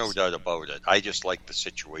 There's no doubt about it. I just like the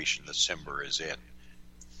situation that Cimber is in.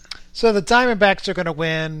 So the Diamondbacks are going to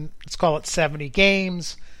win, let's call it 70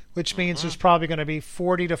 games, which means there's probably going to be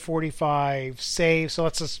 40 to 45 saves. So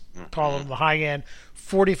let's just call them the high end,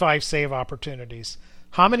 45 save opportunities.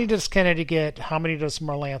 How many does Kennedy get? How many does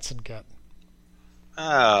Melancon get?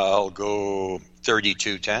 I'll go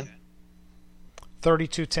 32-10.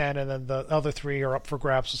 32-10, and then the other three are up for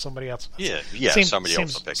grabs with somebody else. Somebody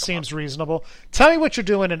else will pick them seems up. Reasonable. Tell me what you're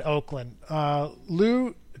doing in Oakland.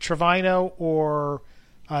 Lou Trevino or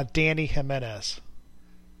Danny Jimenez?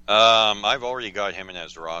 I've already got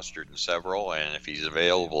Jimenez rostered in several, and if he's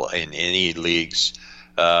available in any leagues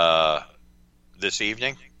this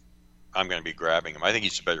evening, I'm going to be grabbing him. I think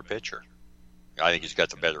he's a better pitcher. I think he's got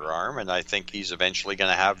the better arm, and I think he's eventually going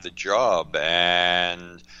to have the job.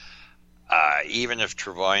 And even if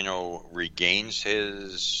Trevino regains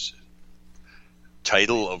his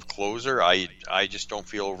title of closer, I just don't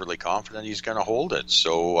feel overly confident he's going to hold it.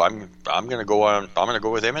 So I'm going to go on. I'm going to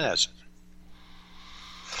go with Jimenez,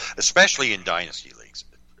 especially in dynasty leagues.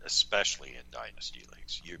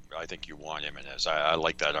 I think you want Jimenez. I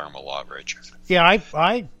like that arm a lot, Rich. Yeah,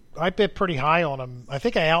 I bid pretty high on him. I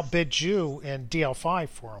think I outbid you in DL5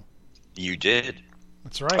 for him. You did.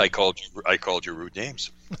 That's right. I called you rude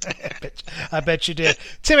names. I bet you did.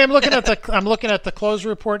 Tim, I'm looking at the close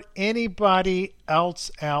report. Anybody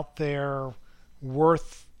else out there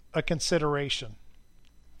worth a consideration?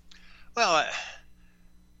 Well,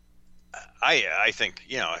 I think,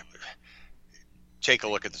 take a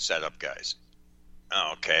look at the setup guys.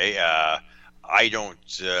 Okay, I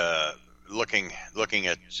don't looking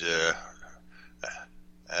at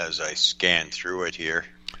as I scan through it here.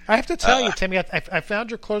 I have to tell you, Timmy, I found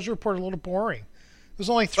your close report a little boring. There's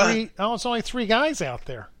only three. It's only three guys out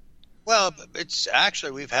there. Well, it's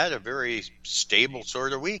actually we've had a very stable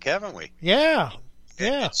sort of week, haven't we? Yeah.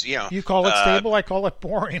 You call it stable, I call it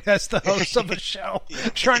boring. As the host of the show,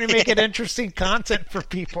 trying to make it interesting content for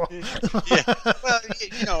people. Yeah. Well,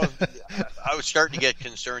 I was starting to get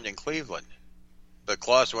concerned in Cleveland, but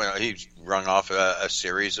Klaus he's rung off a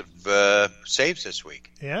series of saves this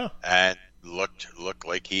week. Yeah, and looked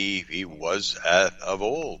like he was of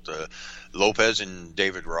old. Lopez and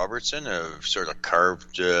David Robertson have sort of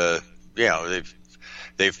carved.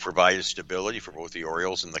 They've provided stability for both the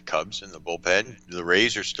Orioles and the Cubs in the bullpen. The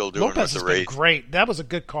Rays are still doing Lopez what the has Rays. Been great. That was a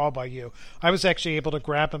good call by you. I was actually able to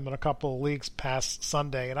grab him in a couple of leagues past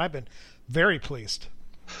Sunday, and I've been very pleased.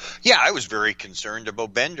 Yeah, I was very concerned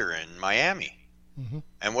about Bender in Miami. Mm-hmm.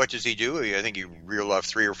 And what does he do? I think he reeled off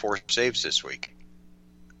 3 or 4 saves this week.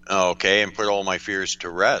 Okay, and put all my fears to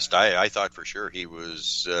rest. I thought for sure he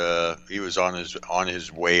was on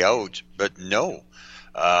his way out, but no.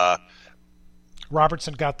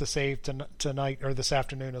 Robertson got the save tonight or this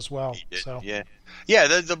afternoon as well. So yeah.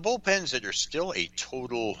 The bullpens that are still a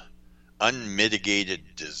total unmitigated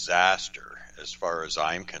disaster as far as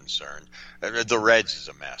I'm concerned. The Reds is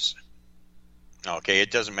a mess. Okay,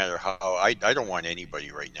 it doesn't matter how. I don't want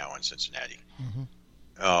anybody right now in Cincinnati. Mm-hmm.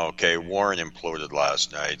 Okay, Warren imploded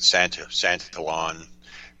last night. Santillan,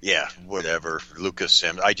 yeah, whatever. Lucas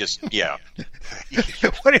Sims, What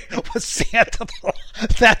was Santillan?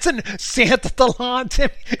 That's a Santillan,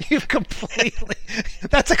 Tim.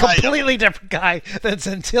 That's a completely different guy than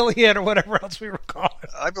Santillan or whatever else we were calling.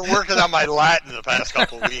 I've been working on my Latin the past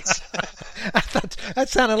couple of weeks. That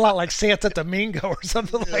sounded a lot like Santa Domingo or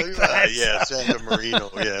something like that. Yeah, Santa Marino.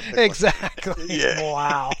 Yeah, exactly. Yeah.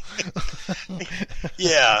 Wow.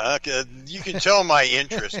 Yeah, okay. You can tell my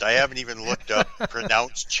interest. I haven't even looked up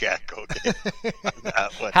pronounce check. Okay.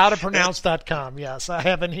 Howtopronounce.com. Yes, I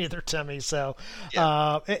haven't either, Timmy. So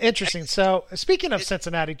interesting. So speaking of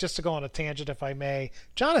Cincinnati, just to go on a tangent, if I may,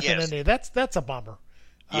 Jonathan India, that's a bummer.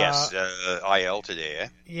 Yes, IL today, eh?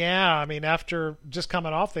 Yeah, I mean, after just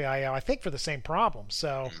coming off the IL, I think for the same problem.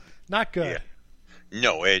 So not good. Yeah.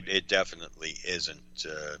 No, it definitely isn't.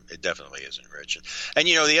 It definitely isn't, Rich. And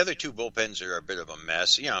the other two bullpens are a bit of a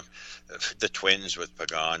mess. The Twins with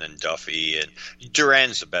Pagan and Duffy, and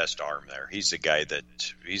Duran's the best arm there. He's the guy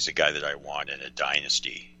that I want in a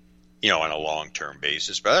dynasty. On a long-term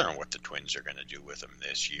basis, but I don't know what the Twins are going to do with him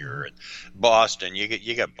this year. And Boston,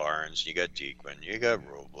 you got Barnes, you got Diekman, you got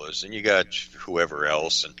Robles, and you got whoever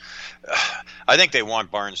else. And I think they want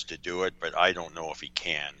Barnes to do it, but I don't know if he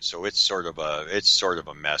can. So it's sort of a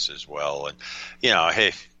mess as well. And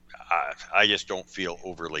hey, I just don't feel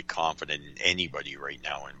overly confident in anybody right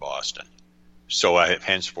now in Boston. So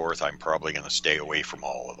henceforth, I'm probably going to stay away from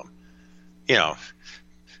all of them.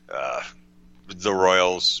 The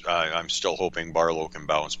Royals, I'm still hoping Barlow can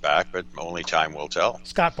bounce back, but only time will tell.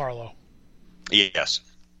 Scott Barlow. Yes.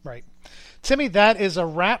 Right. Timmy, that is a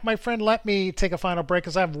wrap, my friend. Let me take a final break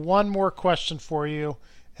because I have one more question for you,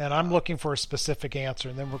 and I'm looking for a specific answer,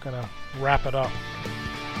 and then we're going to wrap it up.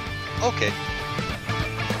 Okay.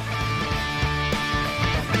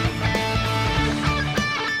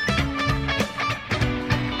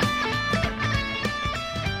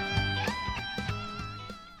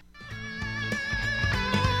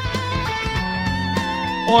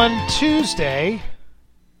 On Tuesday,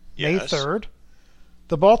 May 3rd,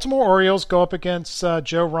 the Baltimore Orioles go up against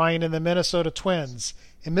Joe Ryan and the Minnesota Twins,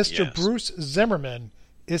 and Mr. Bruce Zimmerman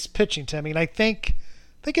is pitching, Timmy. And I think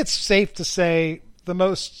it's safe to say the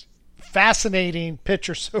most fascinating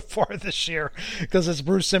pitcher so far this year because it's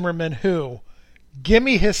Bruce Zimmerman who. Give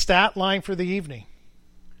me his stat line for the evening.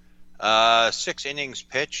 6 innings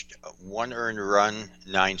pitched, 1 earned run,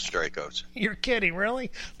 9 strikeouts. You're kidding, really?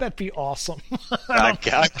 That'd be awesome. I'm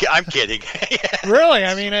kidding. Really?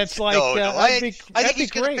 I mean, it's like I think he's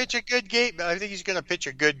going to pitch a good game. I think he's going to pitch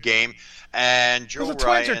a good game. And Joe Ryan. The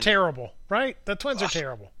Twins are terrible, right? The Twins are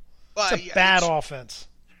terrible. It's a bad offense.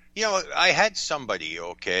 I had somebody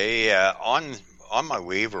on my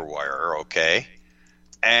waiver wire,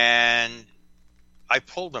 and I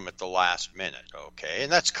pulled him at the last minute, and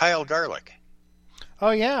that's Kyle Garlick.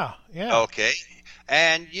 Oh, yeah. Okay.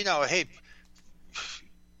 And, hey,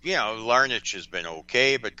 Larnach has been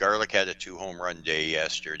okay, but Garlick had a 2-home run day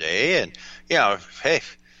yesterday. And, hey,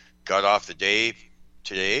 got off the day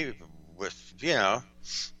today with,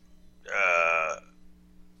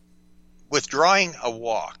 withdrawing a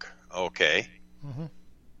walk,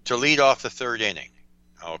 to lead off the third inning,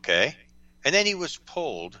 And then he was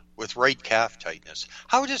pulled with right calf tightness.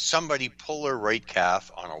 How does somebody pull their right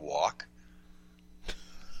calf on a walk?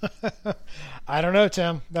 I don't know,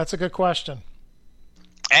 Tim. That's a good question.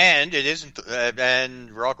 And it isn't.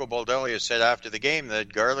 And Rocco Baldelli has said after the game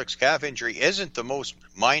that Garlick's calf injury isn't the most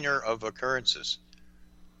minor of occurrences.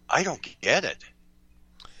 I don't get it.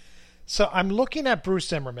 So I'm looking at Bruce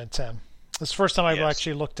Zimmerman, Tim. This is the first time I've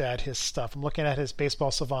actually looked at his stuff. I'm looking at his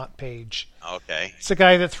Baseball Savant page. Okay. It's a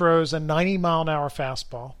guy that throws a 90-mile-an-hour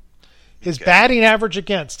fastball. His batting average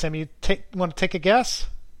against, Tim, you want to take a guess?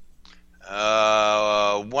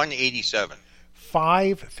 187.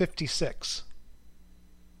 556.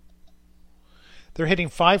 They're hitting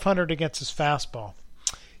 500 against his fastball.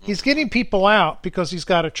 He's getting people out because he's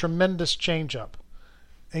got a tremendous changeup.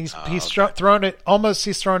 And he's thrown it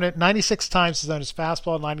 96 times on his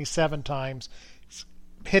fastball, 97 times. He's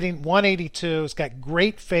hitting 182. He's got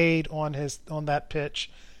great fade on that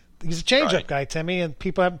pitch. He's a changeup guy, Timmy, and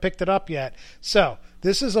people haven't picked it up yet. So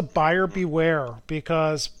this is a buyer beware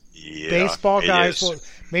because baseball guys,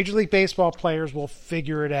 Major League Baseball players will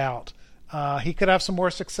figure it out. He could have some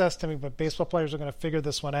more success, Timmy, but baseball players are going to figure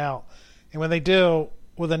this one out. And when they do,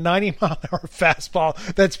 with a 90-mile-an-hour fastball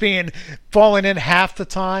that's falling in half the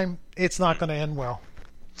time, it's not going to end well.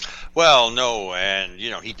 Well, no, and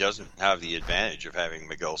he doesn't have the advantage of having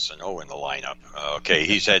Miguel Sano in the lineup.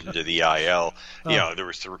 He's heading to the IL. There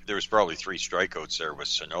was probably 3 strikeouts there with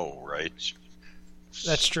Sano, right?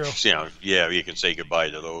 That's true. You can say goodbye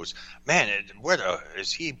to those. Man,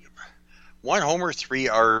 is he? 1 homer, 3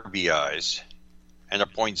 RBIs. And a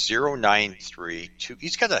 .093.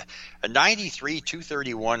 He's got a 93,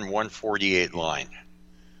 231, 148 line.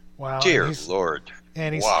 Wow. Dear Lord.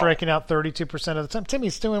 And he's striking out 32% of the time.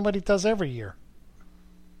 Timmy's doing what he does every year.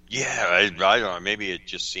 Yeah, I don't know. Maybe it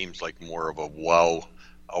just seems like more of a wow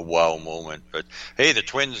moment. But hey, the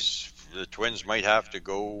Twins might have to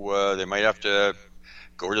go. They might have to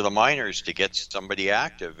go to the minors to get somebody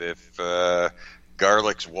active if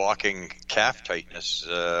Garlick's walking calf tightness.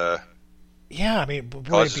 Yeah, I mean,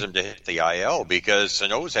 causes him to hit the IL because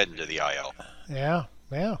Sano's heading to the IL. Yeah.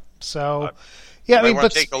 So, I mean,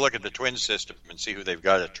 but take a look at the Twins system and see who they've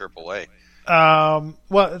got at AAA.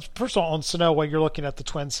 Well, first of all, on Sano, while you're looking at the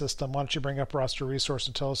Twins system, why don't you bring up roster resource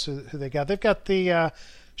and tell us who they got? They've got the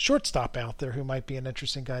shortstop out there who might be an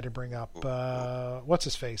interesting guy to bring up. What's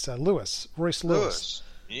his face? Royce Lewis.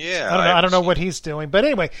 Yeah, I don't know what he's doing, but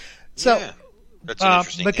anyway. So that's an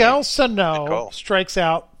interesting Miguel game. Sano strikes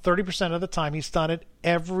out 30% of the time. He's done it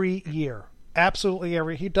every year. Absolutely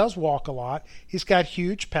every. He does walk a lot. He's got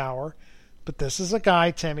huge power, but this is a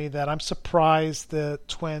guy, Timmy, that I'm surprised the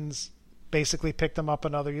Twins basically picked him up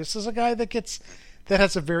another year. This is a guy that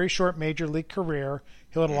has a very short major league career.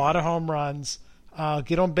 He'll hit a lot of home runs.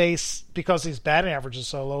 Get on base because his batting average is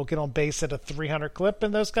so low. Get on base at a 300 clip,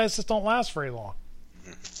 and those guys just don't last very long.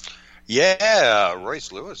 Yeah,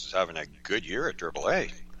 Royce Lewis is having a good year at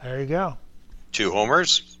AAA. There you go. 2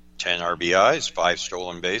 homers, 10 RBIs, 5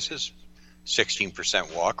 stolen bases,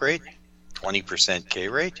 16% walk rate, 20% K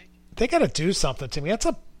rate. They got to do something, Timmy.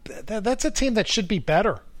 That's a team that should be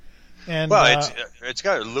better. And it's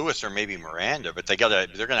got Lewis or maybe Miranda, but they're gonna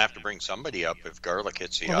have to bring somebody up if Garlick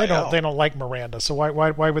hits the IL. They don't like Miranda, so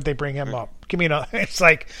why would they bring him up? Give me it's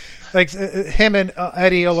like him and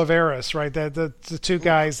Eddie Olivares, right? The two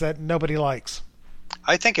guys that nobody likes.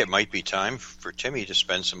 I think it might be time for Timmy to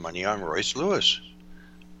spend some money on Royce Lewis.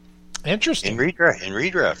 Interesting. In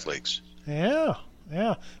redraft leagues. Yeah.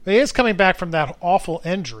 But he is coming back from that awful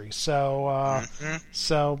injury, so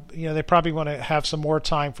they probably want to have some more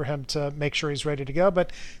time for him to make sure he's ready to go.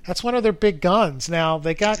 But that's one of their big guns. Now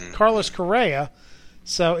they got Carlos Correa,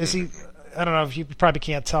 so is he? I don't know if you probably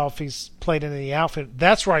can't tell if he's played in the outfit.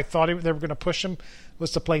 That's where I thought they were going to push him,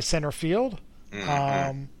 was to play center field.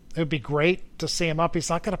 It would be great to see him up. He's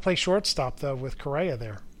not going to play shortstop though with Correa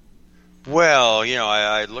there. Well,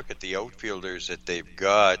 I look at the outfielders that they've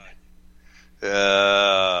got.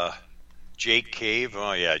 Jake Cave.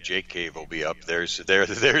 Oh yeah, Jake Cave will be up. There's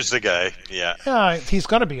the guy. Yeah. He's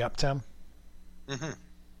going to be up, Tim. Mm-hmm.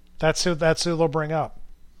 That's who they'll bring up.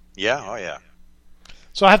 Yeah. Oh yeah.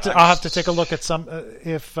 So I'll have to take a look at some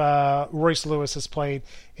if Royce Lewis has played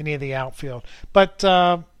any of the outfield. But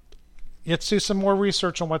let's do some more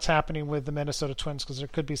research on what's happening with the Minnesota Twins because there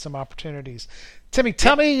could be some opportunities. Timmy,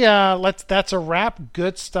 tell me. That's a wrap.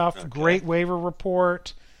 Good stuff. Okay. Great waiver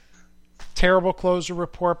report. Terrible closer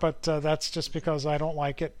report, but that's just because I don't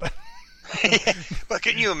like it. But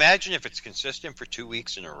can you imagine if it's consistent for 2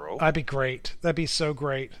 weeks in a row? That'd be great. That'd be so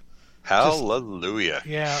great. Hallelujah.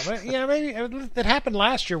 Maybe it happened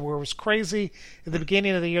last year where it was crazy at the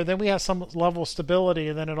beginning of the year. Then we had some level of stability,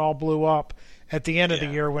 and then it all blew up at the end of the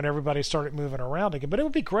year when everybody started moving around again. But it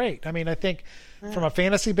would be great. I mean, I think from a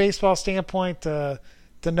fantasy baseball standpoint,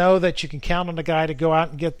 to know that you can count on a guy to go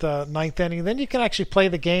out and get the ninth inning, then you can actually play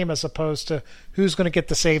the game as opposed to who's going to get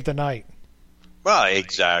the save tonight. Well,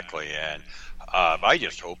 exactly, and I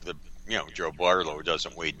just hope that Joe Barlow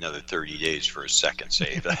doesn't wait another 30 days for a second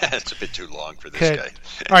save. That's a bit too long for this guy.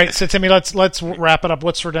 All right, so Timmy, let's wrap it up.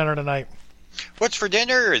 What's for dinner tonight? What's for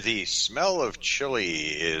dinner? The smell of chili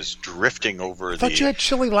is drifting over. I thought you had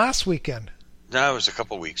chili last weekend. No, it was a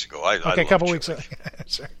couple weeks ago. I a couple weeks ago.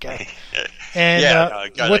 Okay. And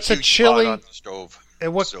what's a chili? On the stove.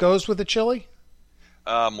 And what goes with the chili?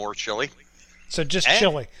 More chili. So just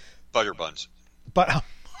chili. Butter buns.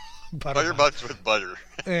 Butter buns with butter.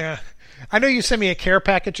 Yeah. I know you send me a care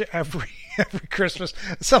package every Christmas.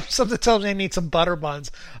 Something tells me I need some butter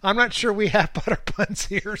buns. I'm not sure we have butter buns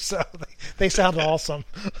here, so they sound awesome.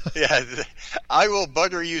 Yeah, I will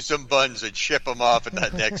butter you some buns and ship them off in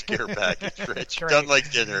that next care package, Rich. Done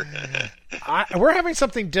like dinner. We're having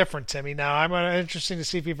something different, Timmy, now. I'm interested to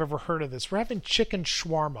see if you've ever heard of this. We're having chicken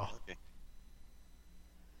shawarma. Okay.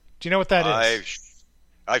 Do you know what that is?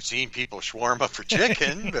 I've seen people shawarma for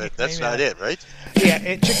chicken, but that's not it, right? Yeah,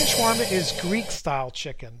 chicken shawarma is Greek-style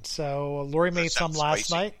chicken. So Lori made some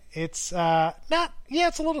last night. It's not. Yeah,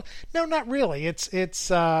 it's a little. No, not really. It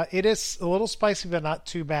is a little spicy, but not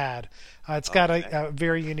too bad. It's got a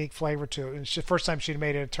very unique flavor to it. It's the first time she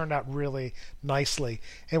made it. It turned out really nicely.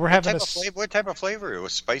 And we're having what type of flavor?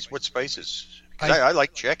 What spices? Because I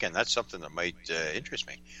like chicken. That's something that might interest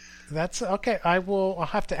me. That's okay. I'll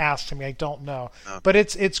have to ask him. I don't know, but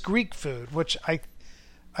it's Greek food, which I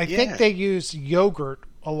think they use yogurt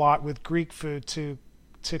a lot with Greek food to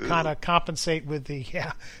to kind of compensate with the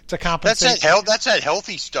to compensate. That's that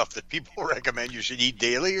healthy stuff that people recommend you should eat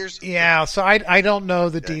daily. Yeah, so I don't know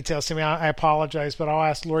the details. I mean, I apologize, but I'll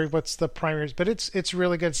ask Lori what's the primaries. But it's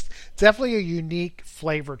really good. It's definitely a unique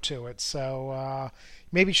flavor to it. So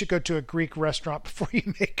maybe you should go to a Greek restaurant before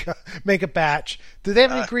you make a batch. Do they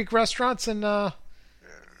have any Greek restaurants in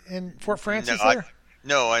Fort Frances there?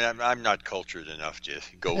 No, I'm not cultured enough to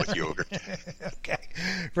go with yogurt. Okay,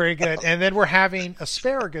 very good. And then we're having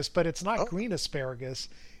asparagus, but it's not green asparagus.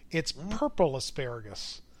 It's purple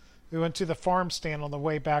asparagus. We went to the farm stand on the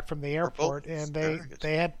way back from the airport, and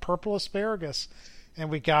they had purple asparagus. And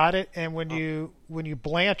we got it, and when you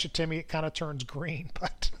blanch it, Timmy, it kind of turns green.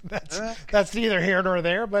 But that's neither here nor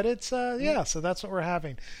there. But it's so that's what we're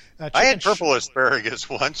having. I had purple asparagus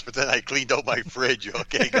once, but then I cleaned out my fridge.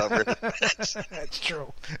 Okay, got rid of it. That's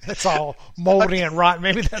true. It's all moldy and rotten.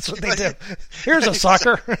 Maybe that's what they did. Here's a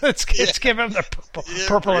sucker. Let's give him the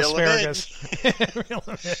purple asparagus.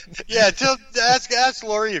 Ask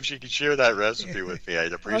Lori if she can share that recipe with me.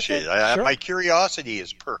 I'd appreciate it. Sure. My curiosity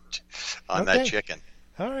is perked on that chicken.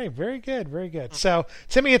 All right, very good, very good. So,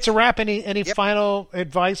 Timmy, it's a wrap. Any final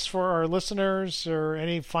advice for our listeners, or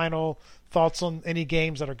any final thoughts on any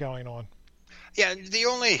games that are going on? Yeah, the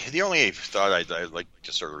only thought I'd like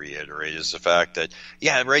to sort of reiterate is the fact that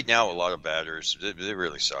right now a lot of batters they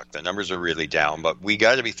really suck. The numbers are really down, but we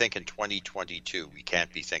got to be thinking 2022. We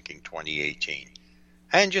can't be thinking 2018.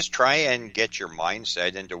 And just try and get your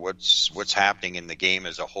mindset into what's happening in the game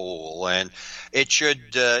as a whole, and it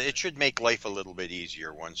should make life a little bit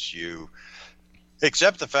easier once you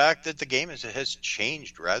accept the fact that the game has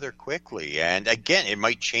changed rather quickly. And again, it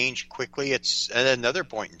might change quickly. It's at another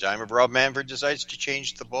point in time if Rob Manfred decides to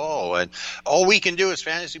change the ball, and all we can do as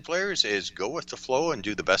fantasy players is go with the flow and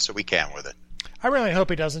do the best that we can with it. I really hope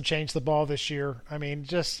he doesn't change the ball this year. I mean,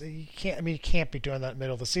 you can't be doing that in the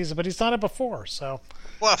middle of the season, but he's done it before, so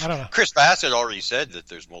well, I don't know. Chris Bassett already said that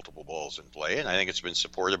there's multiple balls in play, and I think it's been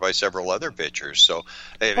supported by several other pitchers. So,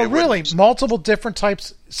 really, multiple different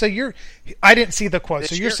types. So I didn't see the quote.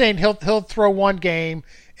 So you're saying he'll throw one game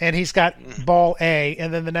and he's got ball A,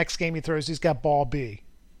 and then the next game he throws, he's got ball B.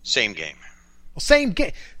 Same game. Well, same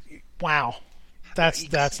game. Wow.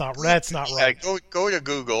 That's not right. Go to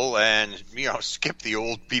Google and skip the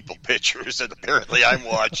old people pictures that apparently I'm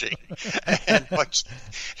watching, and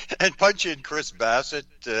punch in Chris Bassett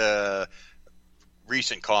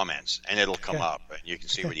recent comments, and it'll come up, and you can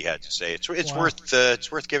see what he had to say. It's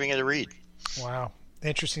worth giving it a read. Wow,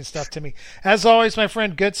 interesting stuff, Timmy. As always, my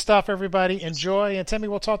friend, good stuff. Everybody enjoy, and Timmy,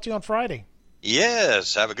 we'll talk to you on Friday.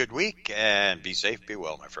 Yes, have a good week and be safe, be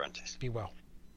well, my friend. Be well.